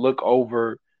lawyers that look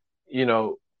over,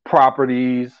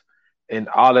 properties and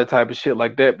all that type of shit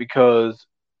like that. Because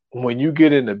when you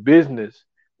get into business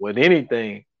with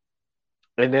anything,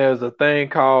 and there's a thing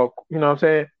called,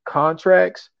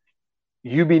 contracts,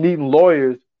 you be needing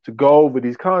lawyers to go over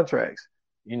these contracts.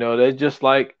 They're just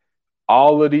like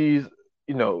all of these,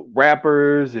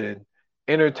 rappers and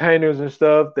entertainers and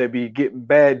stuff, they be getting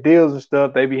bad deals and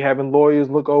stuff. They be having lawyers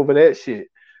look over that shit.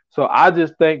 So I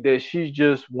just think that she's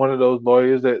just one of those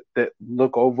lawyers that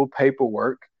look over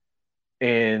paperwork,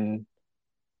 and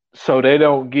so they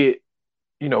don't get,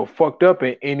 fucked up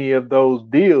in any of those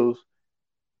deals.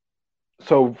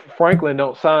 So Franklin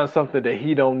don't sign something that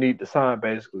he don't need to sign,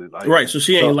 basically. Like, right. So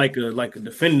she ain't like a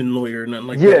defending lawyer or nothing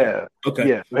like that. Yeah. Okay.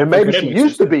 Yeah. And maybe she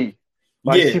used to be.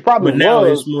 Like, she probably but now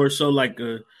was. It's more so like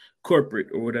a corporate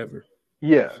or whatever.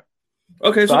 Yeah.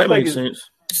 Okay, so that makes sense.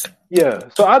 Yeah.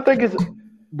 So I think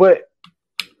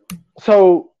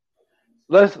so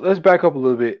let's back up a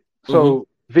little bit. So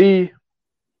V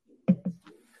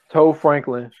told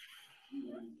Franklin,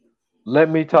 let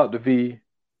me talk to V.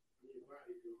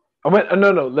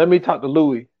 No, let me talk to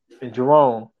Louis and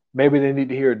Jerome. Maybe they need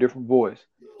to hear a different voice.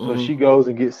 So she goes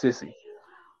and gets Sissy.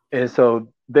 And so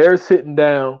they're sitting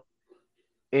down,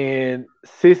 and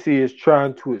Sissy is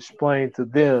trying to explain to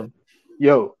them,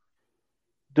 yo,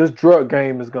 this drug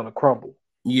game is gonna crumble.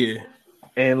 Yeah.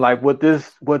 And like what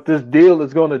this deal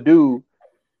is gonna do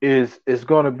is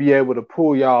gonna be able to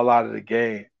pull y'all out of the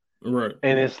game. Right.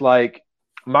 And it's like,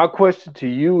 my question to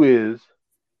you is,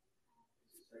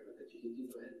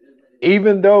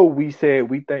 even though we said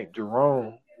we think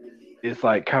Jerome is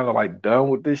like kind of like done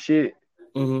with this shit,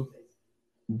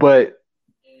 but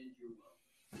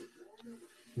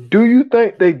do you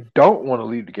think they don't want to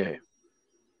leave the game?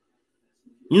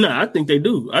 No, I think they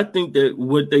do. I think that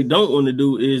what they don't want to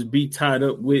do is be tied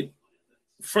up with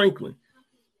Franklin,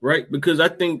 right? Because I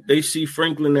think they see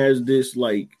Franklin as this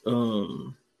like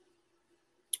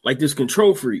this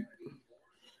control freak.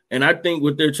 And I think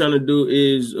what they're trying to do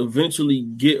is eventually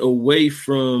get away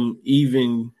from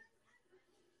even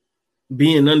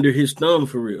being under his thumb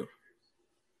for real.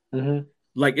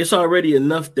 Like, it's already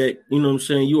enough that,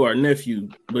 you are a nephew,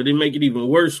 but it make it even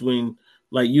worse when,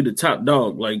 like, you the top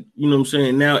dog. Like,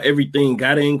 now everything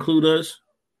got to include us.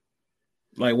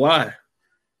 Like, why?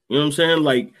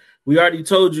 Like, we already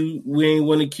told you we ain't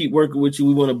want to keep working with you.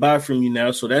 We want to buy from you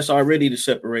now. So that's already the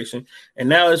separation. And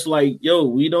now it's like, yo,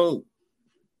 we don't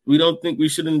think we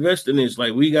should invest in this.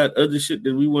 Like, we got other shit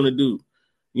that we want to do.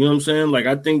 You know what I'm saying? Like,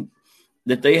 I think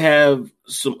that they have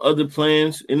some other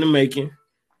plans in the making,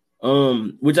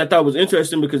 which I thought was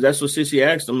interesting because that's what Sissy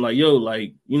asked them. Like, yo,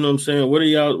 like, you know what I'm saying? What are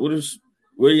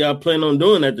y'all planning on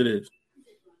doing after this?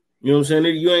 You know what I'm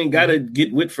saying? You ain't got to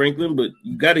get with Franklin, but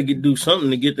you got to do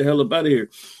something to get the hell up out of here.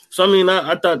 So, I mean,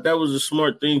 I thought that was a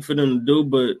smart thing for them to do,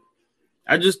 but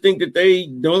I just think that they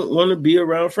don't want to be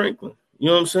around Franklin. You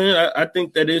know what I'm saying? I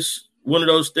think that it's one of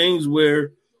those things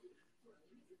where,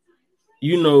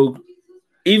 even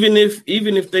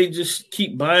if they just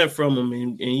keep buying from him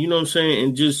and you know what I'm saying,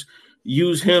 and just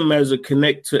use him as a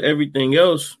connect to everything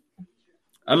else,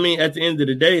 I mean, at the end of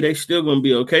the day, they still gonna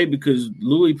be okay because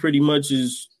Louis pretty much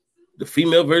is the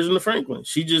female version of Franklin.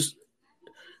 She just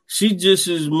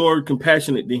is more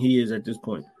compassionate than he is at this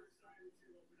point.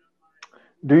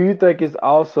 Do you think it's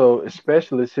also,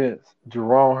 especially since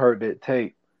Jerome heard that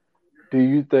tape, do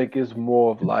you think it's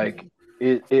more of like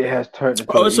it has turned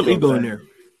into there's some ego in there.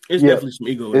 It's definitely some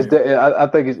ego in there. I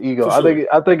think it's ego. For sure.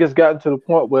 I think it's gotten to the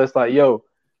point where it's like, yo,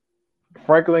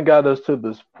 Franklin got us to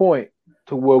this point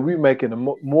to where we making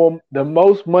the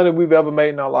most money we've ever made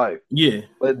in our life. Yeah.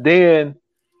 But then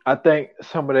I think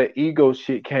some of that ego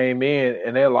shit came in,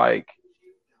 and they're like,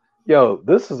 yo,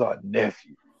 this is our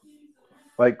nephew.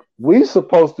 Like, we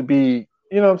supposed to be,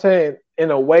 you know what I'm saying, in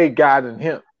a way guiding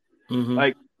him.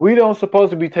 Like, we don't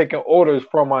supposed to be taking orders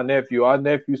from our nephew. Our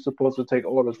nephew's supposed to take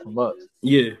orders from us.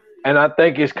 Yeah. And I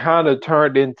think it's kind of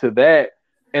turned into that.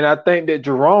 And I think that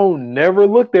Jerome never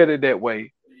looked at it that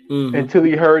way until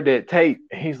he heard that tape.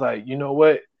 And he's like, you know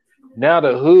what? Now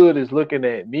the hood is looking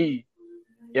at me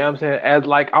You know what I'm saying? As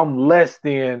like I'm less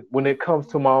than when it comes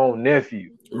to my own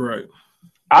nephew. Right.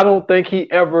 I don't think he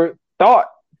ever thought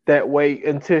that way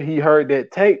until he heard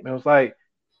that tape and was like,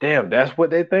 damn, that's what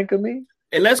they think of me.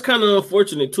 And that's kind of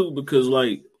unfortunate too, because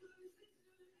like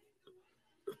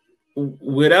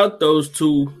without those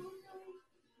two,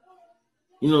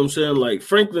 you know what I'm saying? Like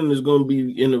Franklin is going to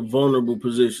be in a vulnerable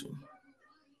position.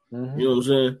 Mm-hmm. You know what I'm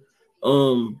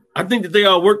saying? I think that they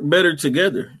all work better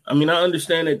together. I mean, I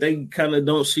understand that they kind of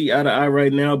don't see eye to eye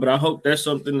right now, but I hope that's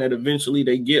something that eventually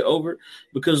they get over,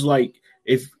 because like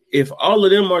if all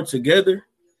of them are together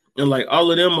and like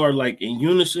all of them are like in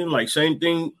unison, like same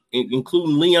thing,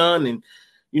 including Leon and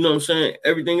you know what I'm saying,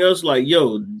 everything else, like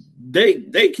yo,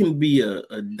 they can be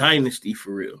a dynasty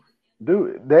for real.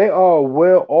 Dude, they are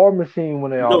well machine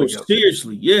when they all together.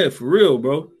 Seriously, yeah, for real,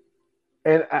 bro.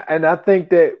 And I think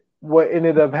that what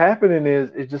ended up happening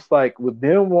is just like with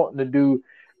them wanting to do,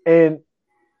 and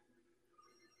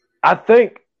I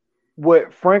think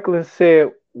what Franklin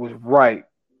said was right,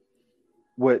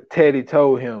 what Teddy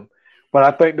told him, but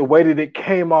I think the way that it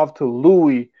came off to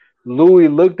Louis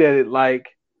looked at it like,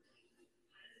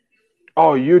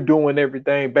 oh, you're doing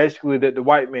everything basically that the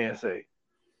white man say.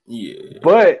 Yeah.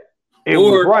 But it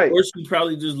was right. Or she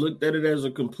probably just looked at it as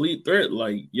a complete threat.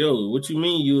 Like, yo, what you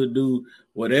mean you would do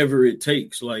whatever it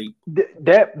takes? Like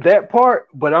that part.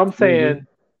 But I'm saying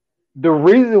the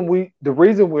reason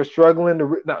we're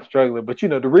struggling, not struggling, but you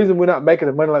know, the reason we're not making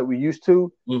the money like we used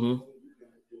to,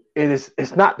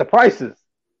 it's not the prices.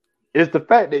 It's the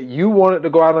fact that you wanted to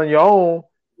go out on your own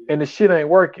and the shit ain't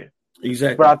working.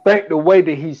 Exactly. But I think the way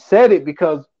that he said it,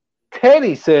 because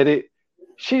Teddy said it,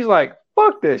 she's like,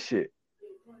 fuck that shit.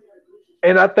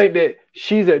 And I think that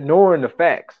she's ignoring the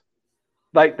facts.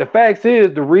 Like the facts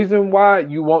is the reason why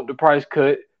you want the price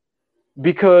cut,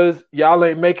 because y'all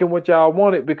ain't making what y'all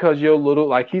wanted, because your little,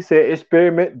 like he said,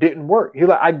 experiment didn't work. He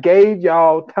like, I gave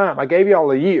y'all time. I gave y'all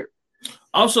a year.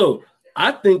 Also,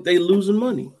 I think they losing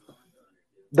money.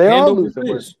 They are losing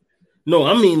money. No,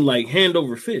 I mean like hand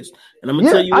over fist. And I'm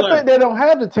gonna tell you why. I think they don't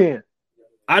have the 10.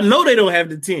 I know they don't have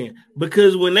the 10,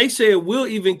 because when they said we'll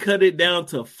even cut it down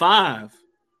to 5,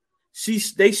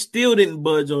 they still didn't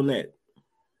budge on that.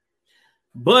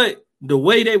 But the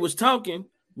way they was talking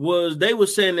was they were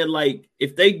saying that like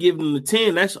if they give them the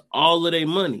 10, that's all of their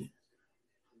money.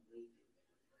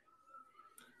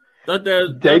 They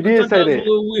did say that. A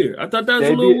little weird. I thought that was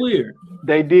a little weird.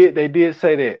 They did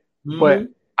say that, but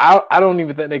I don't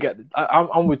even think they got.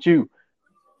 I'm with you.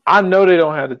 I know they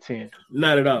don't have the 10.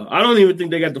 Not at all. I don't even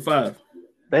think they got the 5.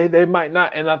 They might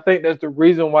not, and I think that's the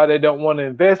reason why they don't want to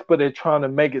invest, but they're trying to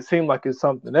make it seem like it's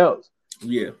something else.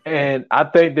 Yeah. And I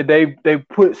think that they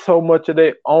put so much of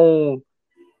their own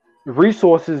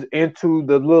resources into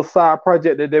the little side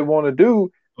project that they want to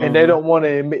do, and they don't want to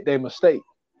admit their mistake.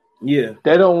 Yeah.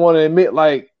 They don't want to admit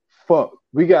like, fuck,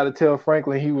 we got to tell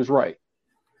Franklin he was right.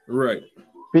 Right.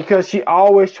 Because she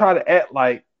always try to act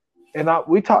like, and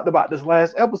we talked about this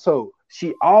last episode,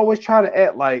 she always try to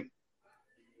act like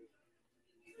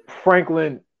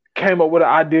Franklin came up with an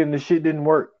idea and the shit didn't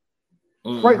work.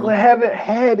 Franklin haven't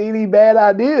had any bad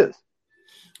ideas.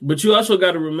 But you also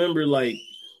got to remember, like,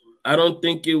 I don't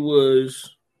think it was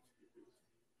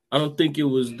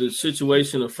the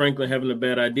situation of Franklin having a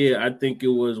bad idea. I think it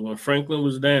was when Franklin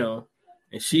was down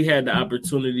and she had the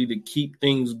opportunity to keep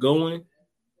things going,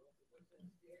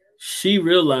 she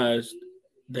realized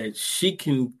that she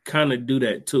can kind of do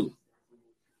that too.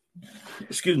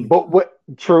 Excuse me. But what?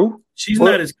 True. She's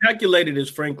not as calculated as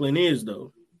Franklin is,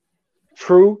 though.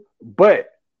 True. But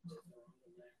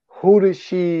who did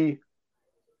she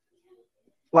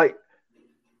like?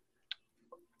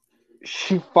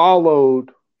 She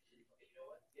followed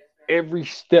every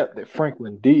step that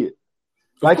Franklin did.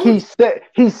 Like he set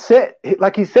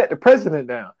the president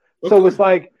down. So it's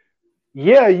like,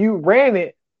 yeah, you ran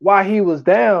it while he was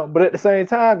down, but at the same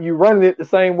time, you running it the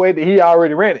same way that he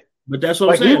already ran it. But that's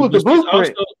what I'm saying. He was the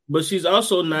blueprint. But she's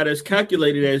also not as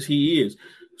calculated as he is.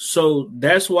 So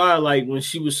that's why, like, when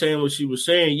she was saying what she was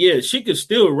saying, yeah, she could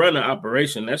still run an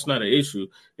operation. That's not an issue.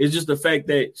 It's just the fact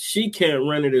that she can't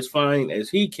run it as fine as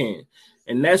he can.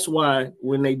 And that's why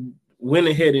when they went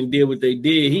ahead and did what they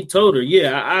did, he told her,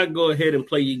 yeah, I go ahead and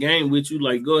play your game with you.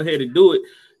 Like, go ahead and do it.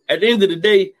 At the end of the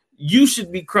day, you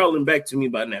should be crawling back to me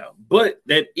by now. But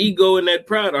that ego and that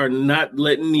pride are not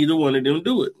letting neither one of them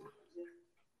do it.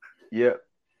 Yeah.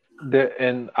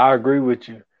 And I agree with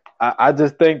you. I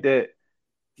just think that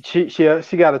she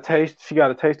got a taste. She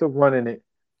got a taste of running it.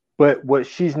 But what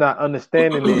she's not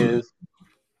understanding is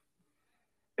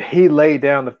he laid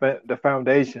down the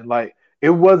foundation. Like, it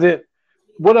wasn't.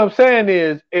 What I'm saying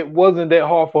is, it wasn't that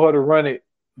hard for her to run it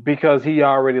because he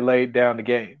already laid down the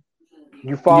game.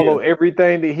 You follow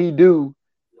everything that he do,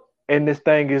 and this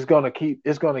thing is gonna keep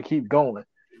going.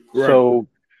 Right. So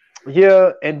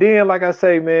yeah, and then like I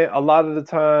say, man, a lot of the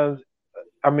times,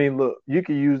 I mean, look, you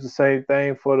can use the same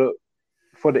thing for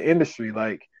the industry.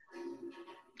 Like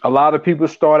a lot of people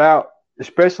start out,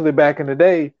 especially back in the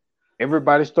day,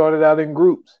 everybody started out in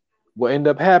groups. What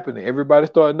ended up happening? Everybody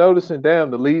started noticing,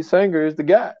 damn, the lead singer is the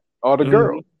guy or the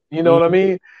girl. You know what I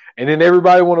mean? And then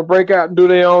everybody want to break out and do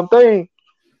their own thing,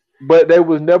 but they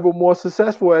was never more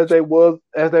successful as they was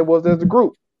as a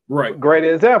group. Right. Great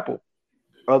example,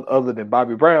 other than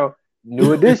Bobby Brown,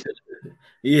 New Edition.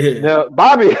 Yeah. Now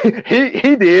Bobby,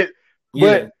 he did,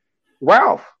 but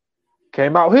Ralph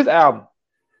came out with his album.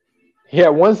 He had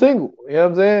one single. You know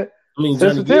what I'm saying? I mean,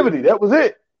 Sensitivity. That was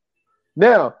it.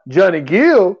 Now Johnny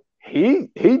Gill, he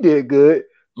did good,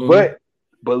 but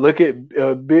look at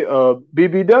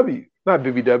BBW, not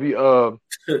BBW. Wrong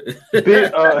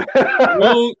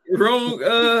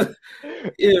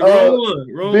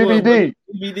BBD.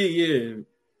 BBD,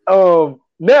 yeah.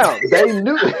 Now they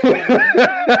knew.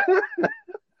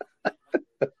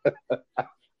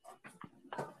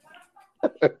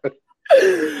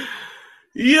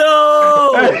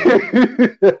 Yo,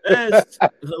 that's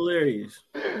hilarious.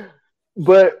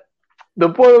 But the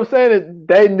point I'm saying is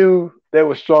they knew they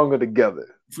were stronger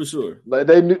together. For sure. Like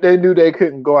they knew they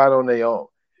couldn't go out on their own.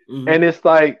 And it's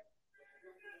like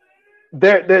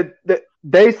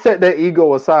they set their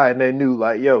ego aside and they knew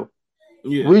like, yo,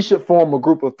 we should form a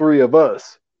group of 3 of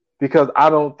us because I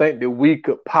don't think that we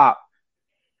could pop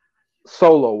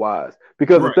solo wise.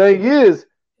 Because the thing is,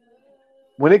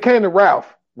 when it came to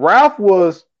Ralph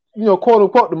was, quote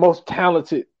unquote, the most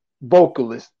talented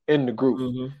vocalist in the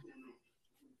group.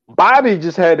 Bobby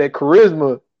just had that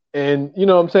charisma, and you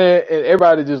know what I'm saying, and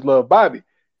everybody just loved Bobby.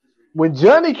 When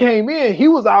Johnny came in, he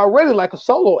was already like a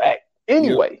solo act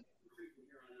anyway.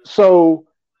 So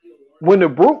when the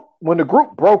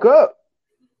group broke up,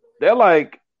 they're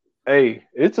like, hey,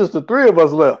 it's just the 3 of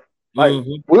us left. Like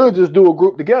we'll just do a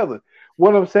group together.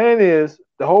 What I'm saying is,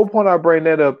 the whole point I bring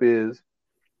that up is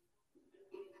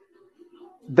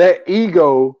that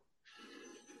ego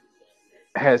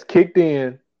has kicked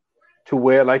in to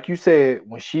where, like you said,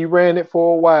 when she ran it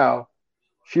for a while,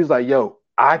 she was like, yo,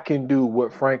 I can do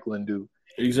what Franklin do.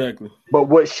 Exactly. But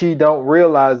what she don't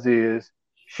realize is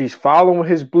she's following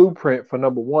his blueprint for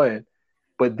number 1.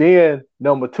 But then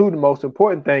number 2, the most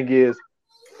important thing is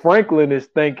Franklin is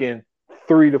thinking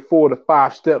 3 to 4 to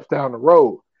 5 steps down the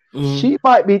road. She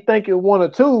might be thinking 1 or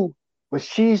 2, but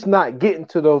she's not getting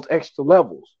to those extra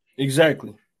levels.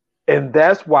 Exactly. And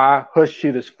that's why her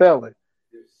shit is failing.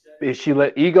 If she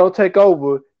let ego take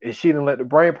over and she didn't let the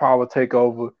brain power take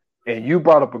over, and you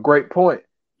brought up a great point,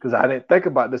 because I didn't think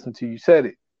about this until you said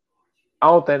it. I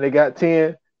don't think they got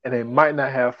 10, and they might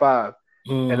not have 5.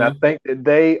 And I think that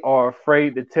they are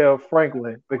afraid to tell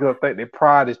Franklin because I think their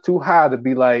pride is too high to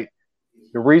be like,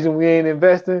 the reason we ain't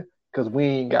investing, because we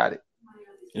ain't got it.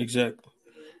 Exactly.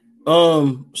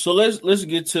 So let's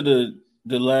get to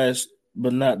the last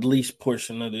but not least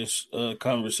portion of this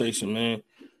conversation, man.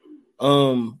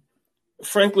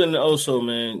 Franklin and Oso,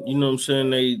 man, you know what I'm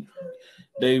saying?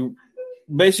 They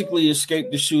basically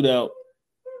escaped the shootout.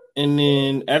 And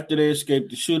then after they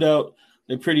escaped the shootout,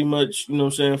 they pretty much, you know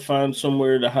what I'm saying, found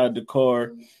somewhere to hide the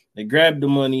car. They grabbed the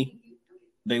money.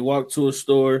 They walked to a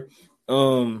store.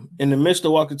 In the midst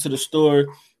of walking to the store,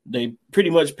 they pretty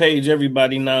much paged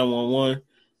everybody 911.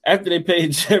 After they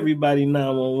paged everybody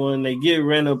 911, they get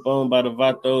ran up on by the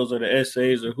Vatos or the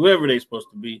SAs or whoever they're supposed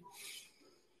to be.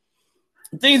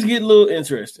 Things get a little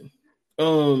interesting.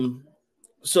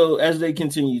 So as they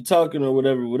continue talking or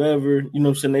whatever, you know what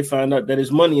I'm saying, they find out that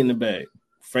there's money in the bag.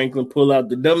 Franklin pull out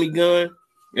the dummy gun.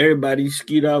 Everybody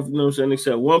skeet off, you know what I'm saying,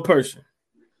 except one person.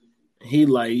 He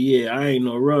like, yeah, I ain't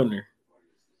no runner.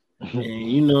 And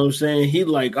you know what I'm saying? He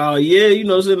like, oh yeah, you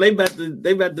know what I'm saying?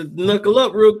 They about to knuckle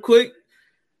up real quick.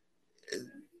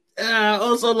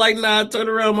 Also like, nah, turn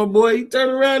around, my boy. He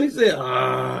turned around, he said,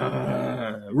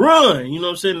 run. You know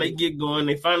what I'm saying? They get going.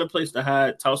 They find a place to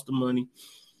hide, toss the money.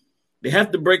 They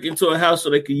have to break into a house so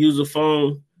they could use a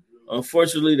phone.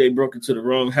 Unfortunately, they broke into the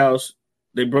wrong house.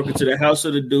 They broke into the house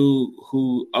of the dude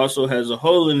who also has a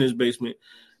hole in his basement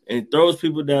and throws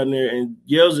people down there and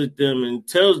yells at them and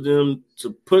tells them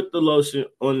to put the lotion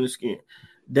on the skin.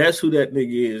 That's who that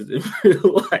nigga is in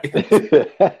real life.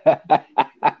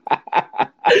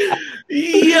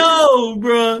 Yo,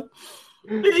 bro.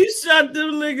 He shot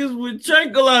them niggas with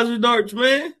tranquilizer darts,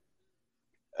 man.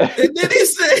 And then he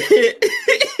said,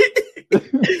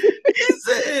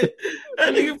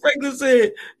 That nigga Franklin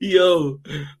said, "Yo,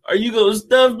 are you gonna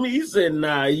stuff me?" He said,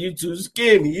 "Nah, you too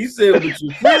skinny." He said, "But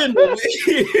your friend over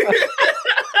here."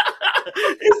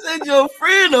 He said, "Your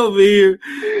friend over here."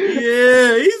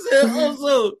 Yeah, he said,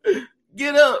 "Also,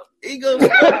 get up." He gonna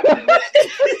stuff me.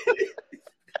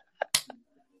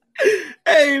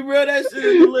 Hey, bro, that shit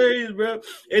is hilarious, bro.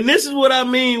 And this is what I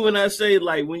mean when I say,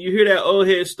 like, when you hear that old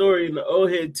head story and the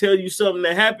old head tell you something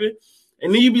that happened,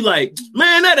 and then you be like,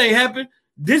 man, that ain't happened.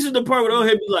 This is the part where the old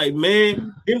head be like,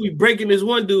 man, then we break in this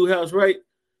one dude's house, right?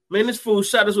 Man, this fool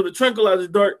shot us with a tranquilizer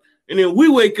dart, and then we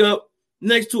wake up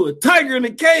next to a tiger in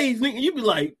a cage. Nigga, you be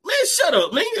like, man, shut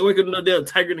up, man. You ain't waking up no damn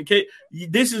tiger in a cage.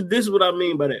 This is what I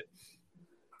mean by that.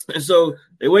 And so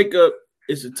they wake up,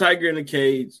 it's a tiger in a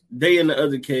cage, they in the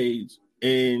other cage,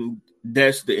 and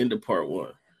that's the end of part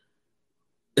one.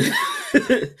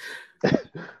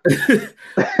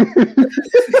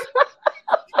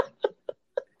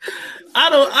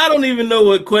 I don't even know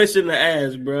what question to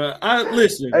ask, bro.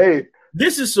 Listen. Hey,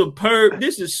 this is superb.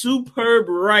 This is superb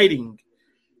writing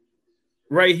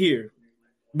right here,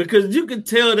 because you can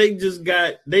tell they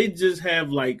just have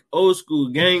like old school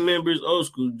gang members, old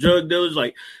school drug dealers.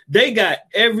 Like they got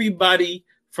everybody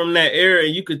from that era,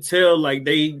 and you could tell like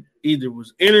they either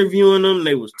was interviewing them,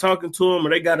 they was talking to them, or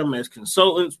they got them as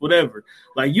consultants, whatever.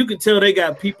 Like you could tell they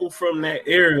got people from that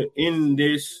era in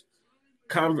this.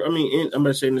 I'm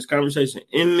gonna say in this conversation,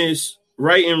 in this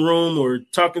writing room, or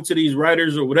talking to these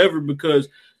writers or whatever, because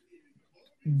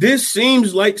this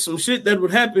seems like some shit that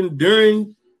would happen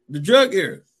during the drug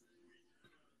era.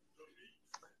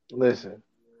 Listen,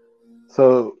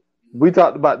 so we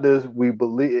talked about this. We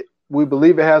believe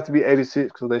it has to be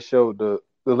 86 because they showed the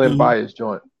Len Bias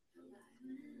joint.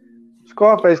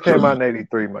 Scarface came out in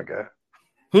 83, my guy.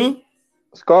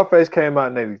 Scarface came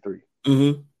out in 83.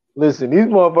 Mm-hmm. Listen, these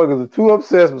motherfuckers are too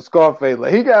obsessed with Scarface.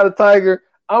 Like, he got a tiger.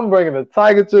 I'm bringing a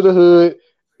tiger to the hood.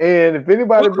 And if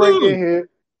anybody break in here,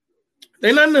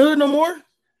 they not in the hood no more.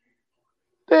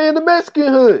 They in the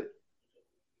Mexican hood,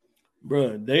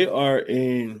 bro. They are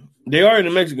in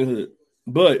the Mexican hood,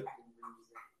 but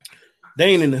they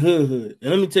ain't in the hood.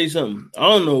 And let me tell you something. I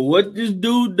don't know what this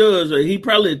dude does. He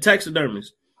probably a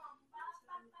taxidermist,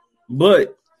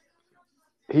 but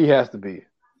he has to be.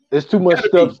 There's too much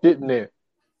stuff sitting there.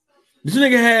 This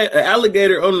nigga had an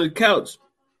alligator on the couch.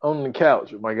 On the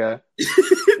couch, my guy. This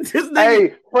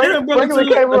nigga, Franklin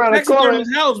came around the corner.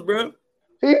 House, bro.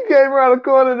 He came around the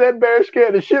corner. That bear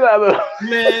scared the shit out of him.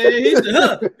 Man, he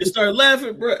said, he started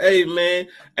laughing, bro. Hey, man,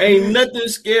 ain't nothing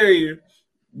scarier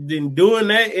than doing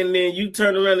that, and then you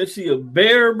turn around and see a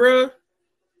bear, bro.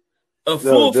 A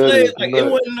full fledged, like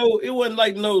it wasn't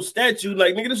like no statue.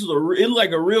 Like nigga, this was it like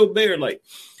a real bear. Like,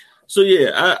 so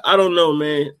yeah, I don't know,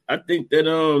 man. I think that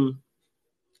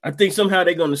I think somehow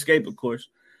they're gonna escape, of course.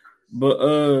 But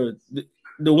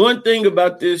the one thing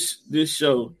about this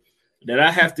show that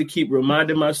I have to keep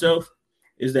reminding myself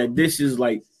is that this is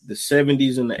like the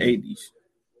 70s and the 80s.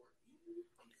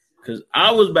 Because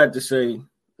I was about to say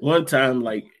one time,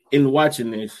 like in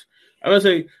watching this, I was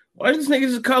say, why does this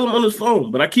nigga just call him on his phone?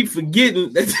 But I keep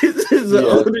forgetting that this is an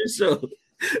older show.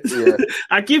 Yeah.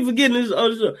 I keep forgetting this is an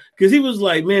older show. Because he was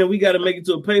like, man, we got to make it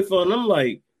to a payphone. And I'm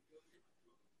like,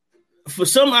 for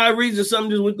some odd reason,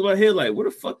 something just went through my head, like, where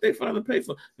the fuck they find a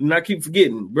payphone? And I keep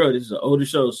forgetting, bro, this is an older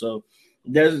show. So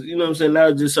that's, you know what I'm saying?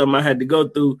 That was just something I had to go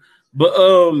through. But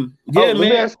yeah, man. Let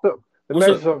me ask you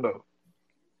something though.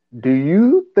 Do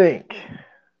you think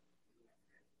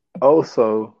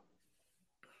also,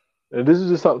 and this is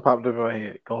just something popped up in my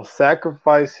head, gonna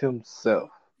sacrifice himself?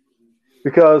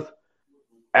 Because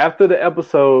after the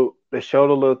episode, they showed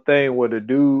a little thing where the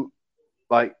dude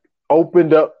like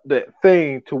opened up that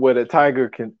thing to where the tiger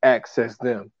can access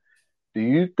them. Do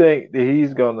you think that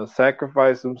he's gonna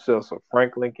sacrifice himself so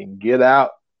Franklin can get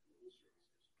out?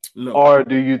 No. Or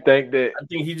do you think that I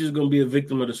think he's just gonna be a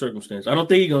victim of the circumstance? I don't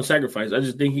think he's gonna sacrifice. I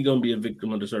just think he's gonna be a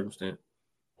victim of the circumstance.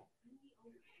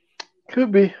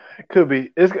 Could be.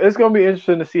 It's gonna be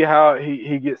interesting to see how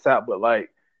he gets out. But like,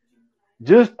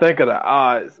 just think of the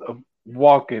odds of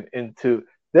walking into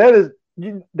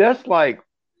that's like,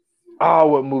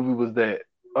 what movie was that?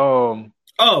 Oh,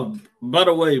 by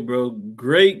the way, bro,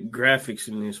 great graphics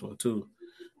in this one too.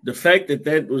 The fact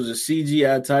that was a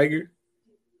CGI tiger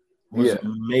was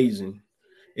amazing.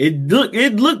 It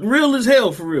looked real as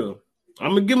hell, for real. I'm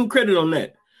gonna give him credit on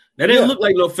that. That didn't look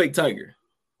like no fake tiger,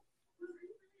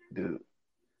 dude.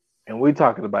 And we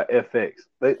talking about FX.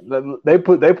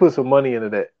 They put some money into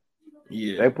that.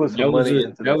 Yeah, they put some money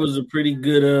into that. That was a pretty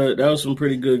good. That was some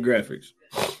pretty good graphics.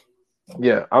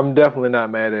 Yeah, I'm definitely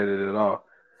not mad at it at all.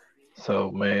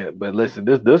 So man, but listen,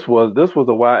 this was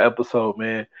a wild episode,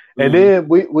 man. And then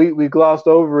we glossed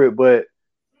over it, but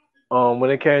when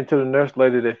it came to the nurse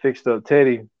lady that fixed up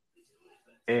Teddy,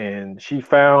 and she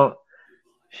found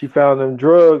them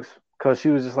drugs because she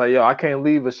was just like, yo, I can't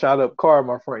leave a shot up car in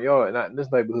my front yard, not in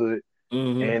this neighborhood.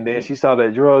 And then she saw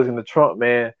that drugs in the trunk,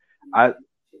 man. I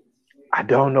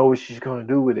don't know what she's gonna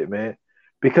do with it, man,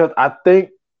 because I think.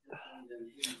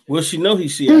 Well, she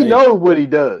knows She knows what he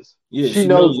does. Yeah, she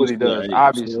knows what he does.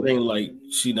 Obviously, so it ain't like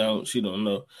she don't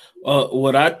know.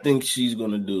 What I think she's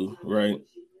gonna do, right,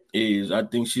 is I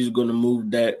think she's gonna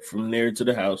move that from there to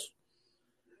the house,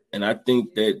 and I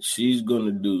think that she's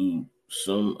gonna do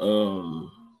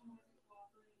some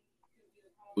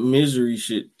misery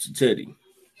shit to Teddy.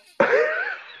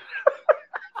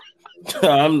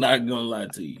 I'm not gonna lie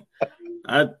to you.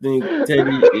 I think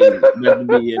Teddy is going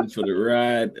to be in for the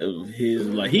ride of his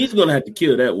life. He's gonna have to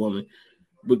kill that woman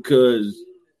because,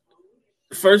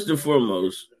 first and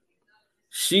foremost,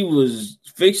 she was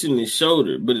fixing his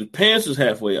shoulder, but his pants was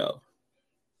halfway off.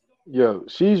 Yo,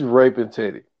 she's raping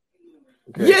Teddy.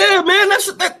 Okay. Yeah, man,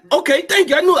 that. Okay, thank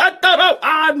you.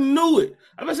 I knew it.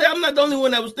 I'm gonna say I'm not the only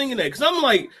one that was thinking that because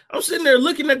I'm sitting there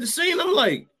looking at the scene. I'm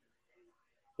like,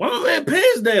 why my man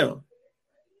pants down?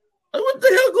 Like, what the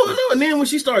hell going on? And then when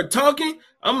she started talking,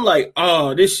 I'm like,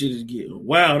 oh, this shit is getting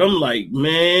wild. I'm like,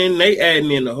 man, they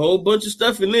adding in a whole bunch of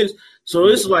stuff in this. So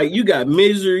it's like you got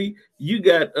misery, you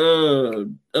got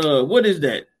what is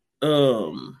that?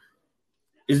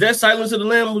 Is that Silence of the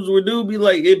Lambs where dude be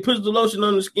like it puts the lotion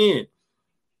on the skin?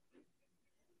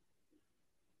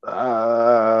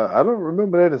 I don't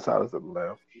remember that in Silence of the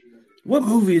Lambs. What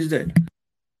movie is that?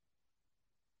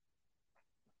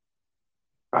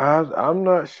 I'm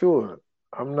not sure.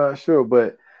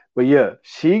 But yeah,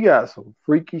 she got some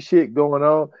freaky shit going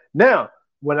on. Now,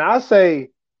 when I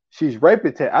say she's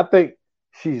raping Teddy, I think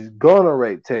she's gonna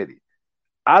rape Teddy.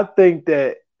 I think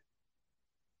that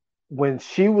when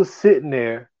she was sitting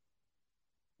there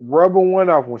rubbing one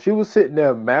off, when she was sitting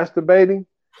there masturbating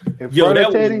in front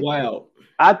of Teddy, was wild.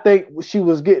 I think she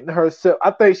was getting herself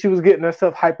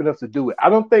hype enough to do it. I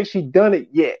don't think she done it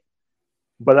yet,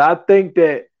 but I think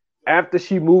that after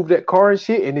she moved that car and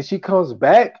shit, and then she comes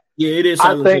back. Yeah, it is.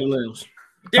 Damn,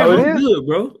 I'm good,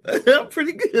 bro. I'm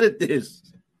pretty good at this.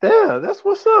 Yeah, that's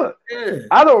what's up. Yeah.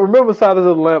 I don't remember Silence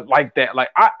of the Lamb like that. Like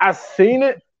I seen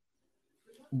it,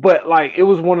 but like it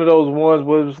was one of those ones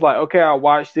where it was like, okay, I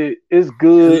watched it. It's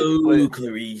good. Hello,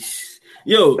 Clarice.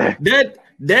 Yo,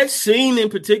 that scene in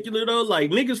particular though,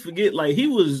 like niggas forget, like he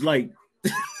was like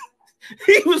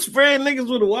he was spraying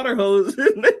niggas with a water hose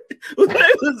when they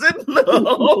was in the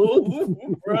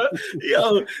hole, bro.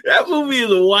 Yo, that movie is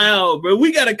wild, bro.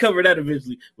 We gotta cover that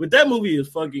eventually. But that movie is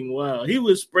fucking wild. He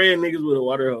was spraying niggas with a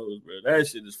water hose, bro. That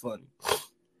shit is funny.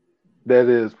 That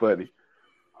is funny.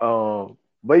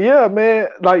 But yeah, man,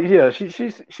 like yeah,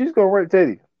 she's gonna rape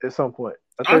Teddy at some point.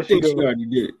 I think she already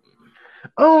did it.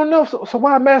 I don't know. So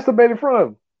why masturbate in front of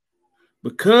him?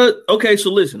 Because so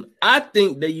listen, I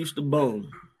think they used to bone.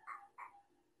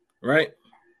 Right.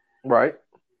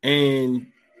 And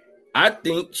I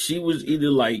think she was either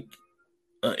like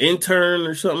an intern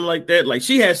or something like that. Like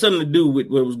she had something to do with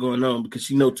what was going on because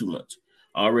she know too much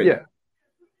already. Yeah.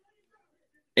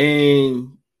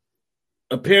 And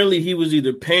apparently he was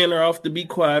either paying her off to be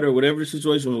quiet or whatever the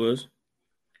situation was.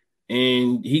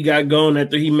 And he got gone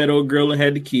after he met old girl and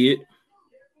had the kid.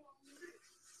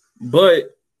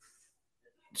 But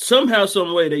somehow,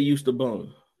 some way they used to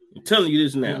bone. I'm telling you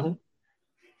this now. Mm-hmm.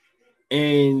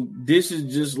 And this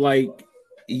is just like,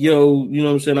 yo, you know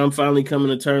what I'm saying? I'm finally coming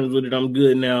to terms with it. I'm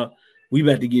good now. We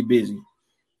about to get busy.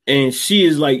 And she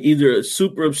is like either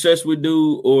super obsessed with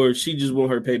dude or she just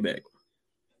want her payback.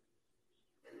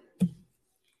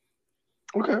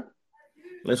 Okay.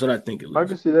 That's what I think it looks.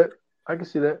 I can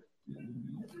see that.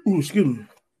 Ooh, excuse me.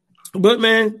 But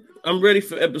man, I'm ready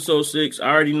for episode 6. I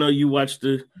already know you watched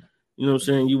the, you know what I'm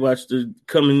saying? You watched the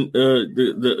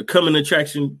coming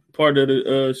attraction part of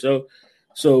the show.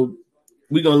 So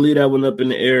we're gonna leave that one up in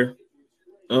the air.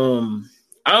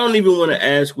 I don't even want to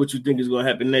ask what you think is gonna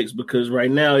happen next because right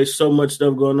now it's so much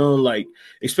stuff going on, like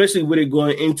especially with it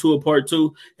going into a part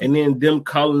 2 and then them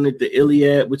calling it the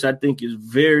Iliad, which I think is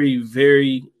very,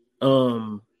 very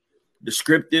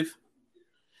descriptive.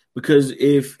 Because have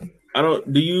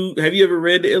you ever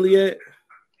read the Iliad?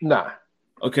 Nah.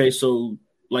 Okay, so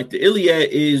like the Iliad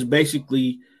is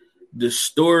basically the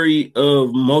story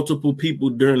of multiple people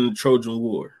during the Trojan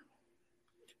War.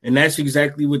 And that's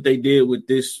exactly what they did with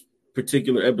this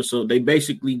particular episode. They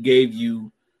basically gave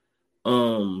you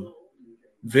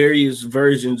various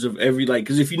versions of every, like,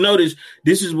 because if you notice,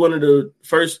 this is one of the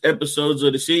first episodes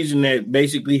of the season that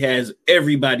basically has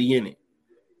everybody in it.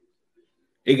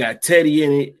 It got Teddy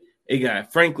in it, it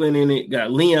got Franklin in it,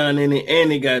 got Leon in it,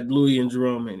 and it got Louis and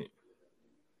Jerome in it.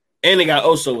 And it got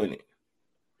Oso in it.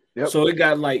 Yep. So it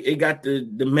got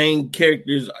the main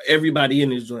characters, everybody in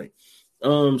this joint.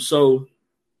 I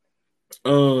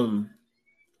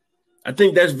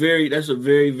think that's a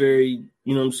very, very,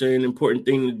 you know what I'm saying, important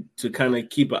thing to kind of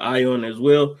keep an eye on as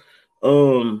well.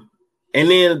 And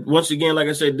then once again, like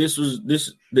I said,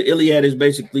 the Iliad is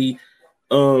basically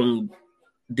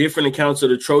different accounts of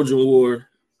the Trojan War.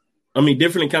 I mean,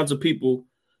 different accounts of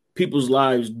people's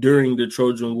lives during the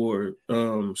Trojan War.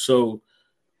 So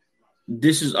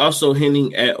this is also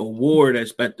hinting at a war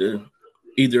that's about to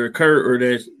either occur or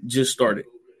that's just started.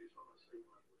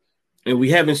 And we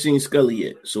haven't seen Scully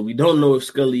yet, so we don't know if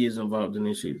Scully is involved in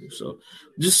this either. So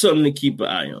just something to keep an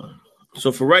eye on.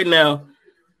 So for right now,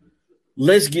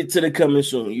 let's get to the coming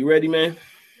soon. You ready, man?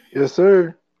 Yes,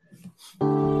 sir.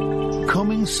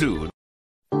 Coming soon.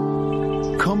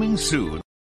 Coming soon.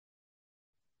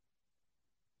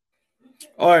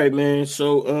 All right, man.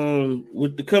 So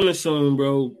with the coming soon,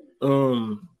 bro,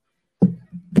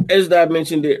 as I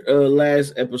mentioned it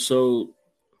last episode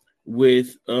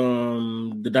with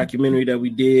the documentary that we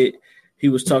did, he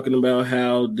was talking about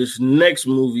how this next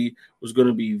movie was going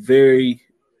to be very,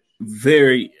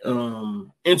 very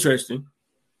interesting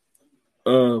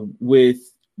with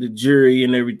the jury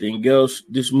and everything else.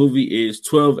 This movie is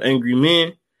 12 Angry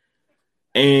Men,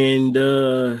 and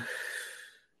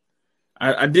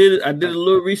I did a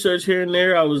little research here and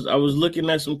there. I was looking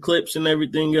at some clips and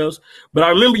everything else, but I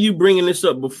remember you bringing this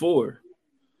up before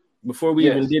we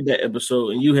even did that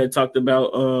episode, and you had talked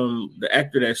about the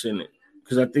actor that's in it,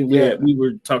 because I think we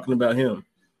were talking about him.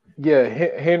 Yeah,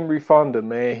 Henry Fonda,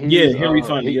 man. Henry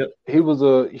Fonda. Yep. He was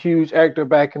a huge actor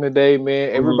back in the day, man.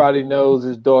 Mm-hmm. Everybody knows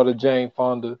his daughter Jane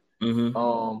Fonda.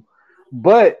 Mm-hmm.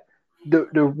 But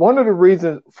the one of the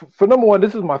reasons for number one,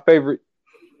 this is my favorite,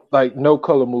 like, no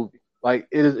color movie. Like,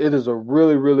 it is a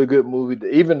really, really good movie.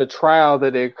 Even the trial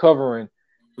that they're covering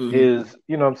is,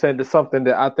 you know what I'm saying, there's something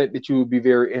that I think that you would be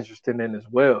very interested in as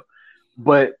well.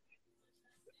 But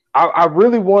I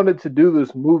really wanted to do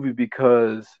this movie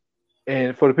because,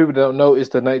 and for the people that don't know, it's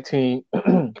the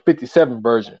 1957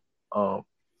 version.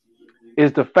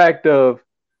 Is the fact of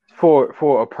for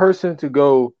a person to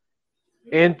go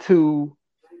into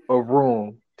a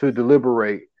room to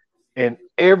deliberate, and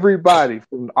everybody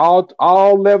from all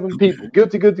 11 people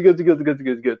guilty,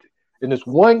 and this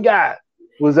one guy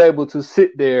was able to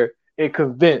sit there and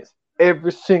convince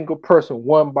every single person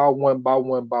one by one. Yep.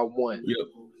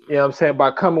 You know what I'm saying?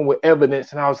 By coming with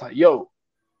evidence. And I was like, yo,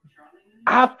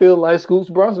 I feel like Scoots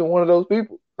Brunson, one of those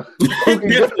people who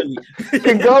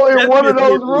can go in one of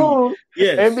those rooms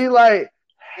and be like,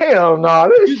 hell no,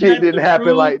 this shit didn't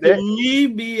happen like that. Me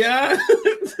beyond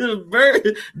the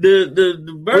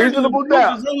reasonable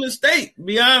doubt is on the state,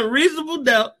 beyond reasonable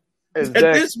doubt that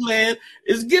this man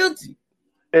is guilty.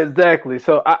 Exactly.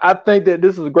 So I think that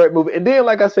this is a great movie. And then,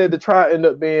 like I said, the trial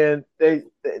ended up being they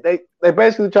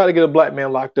basically try to get a black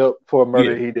man locked up for a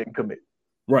murder he didn't commit.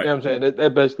 Right. You know what I'm saying?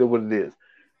 That's basically what it is.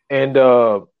 And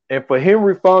for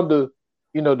Henry Fonda,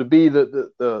 you know, to be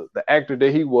the actor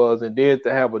that he was, and then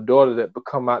to have a daughter that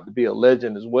become out to be a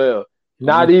legend as well.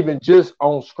 Not even just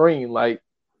on screen. Like,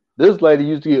 this lady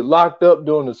used to get locked up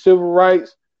during the civil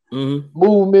rights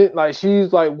movement. Like,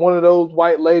 she's like one of those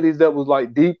white ladies that was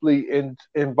like deeply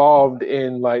involved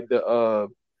in like the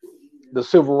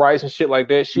civil rights and shit like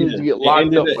that. She used to get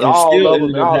locked up with all of them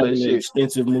and all that shit.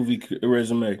 Extensive movie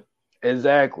resume.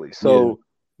 Exactly. So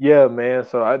yeah, man.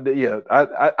 So I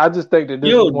just think that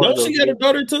this is one of those. Don't she got a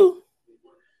daughter too?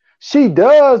 She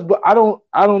does, but I don't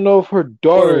know if her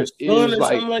daughter is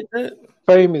like that,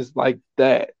 famous like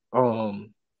that.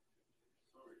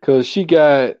 Cause she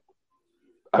got,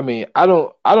 I mean, I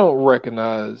don't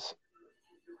recognize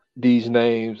these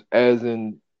names as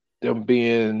in them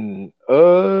being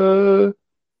well,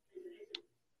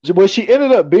 she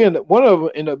ended up being one of them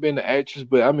ended up being the actress,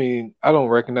 but I mean, I don't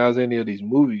recognize any of these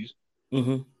movies.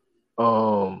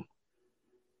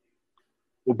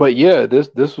 But yeah,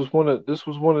 this was one of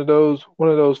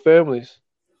those families.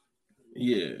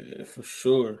 Yeah, for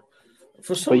sure.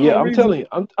 But yeah, I'm telling you,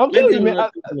 I'm telling you, man.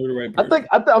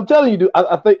 I'm telling you, dude.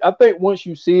 I think once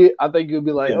you see it, I think you'll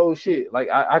be like, oh shit, like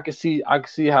I can see how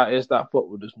it's not fuck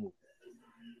with this movie.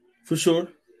 For sure.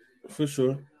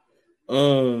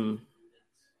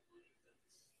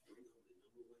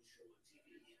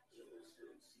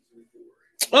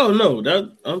 Oh no,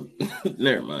 never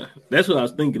mind. That's what I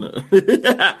was thinking of.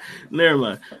 Never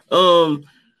mind.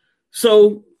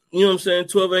 So, you know what I'm saying?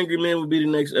 12 Angry Men will be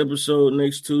the next episode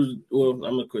next Tuesday. Well, I'm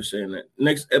going to quit saying that.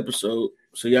 Next episode.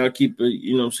 So y'all keep,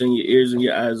 you know what I'm saying, your ears and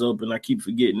your eyes open. I keep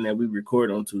forgetting that we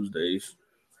record on Tuesdays.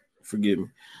 Forgive me.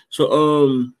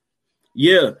 So,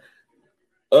 yeah.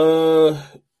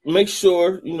 Make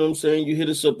sure, you know what I'm saying, you hit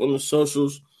us up on the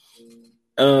socials,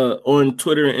 on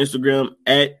Twitter and Instagram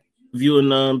at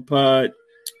ViewAnonPod.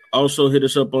 Also hit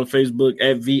us up on Facebook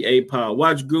at VA Pod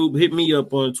Watch Group. Hit me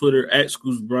up on Twitter at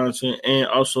Scoots Bronson and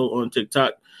also on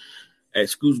TikTok at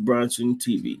Scoots Bronson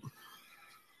TV.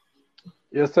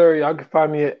 Yes, sir. Y'all can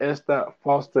find me at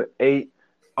s.foster8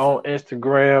 on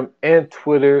Instagram and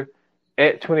Twitter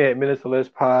at 28 Minutes or Less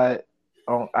Pod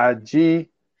on IG.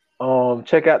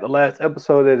 Check out the last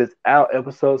episode that is out,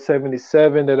 episode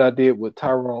 77 that I did with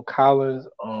Tyrone Collins.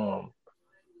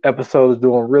 Episode is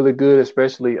doing really good,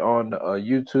 especially on the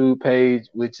YouTube page,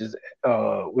 which is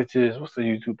what's the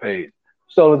YouTube page?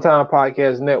 Stolen Time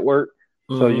Podcast Network.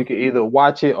 Mm-hmm. So you can either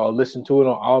watch it or listen to it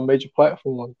on all major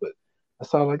platforms. But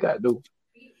that's all I got, dude.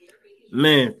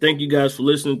 Man, thank you guys for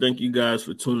listening. Thank you guys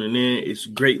for tuning in. It's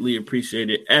greatly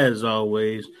appreciated as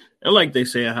always. And like they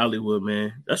say in Hollywood,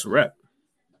 man, that's a wrap.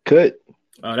 Good.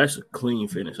 Oh, that's a clean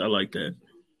finish. I like that.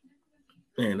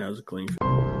 Man, that was a clean finish.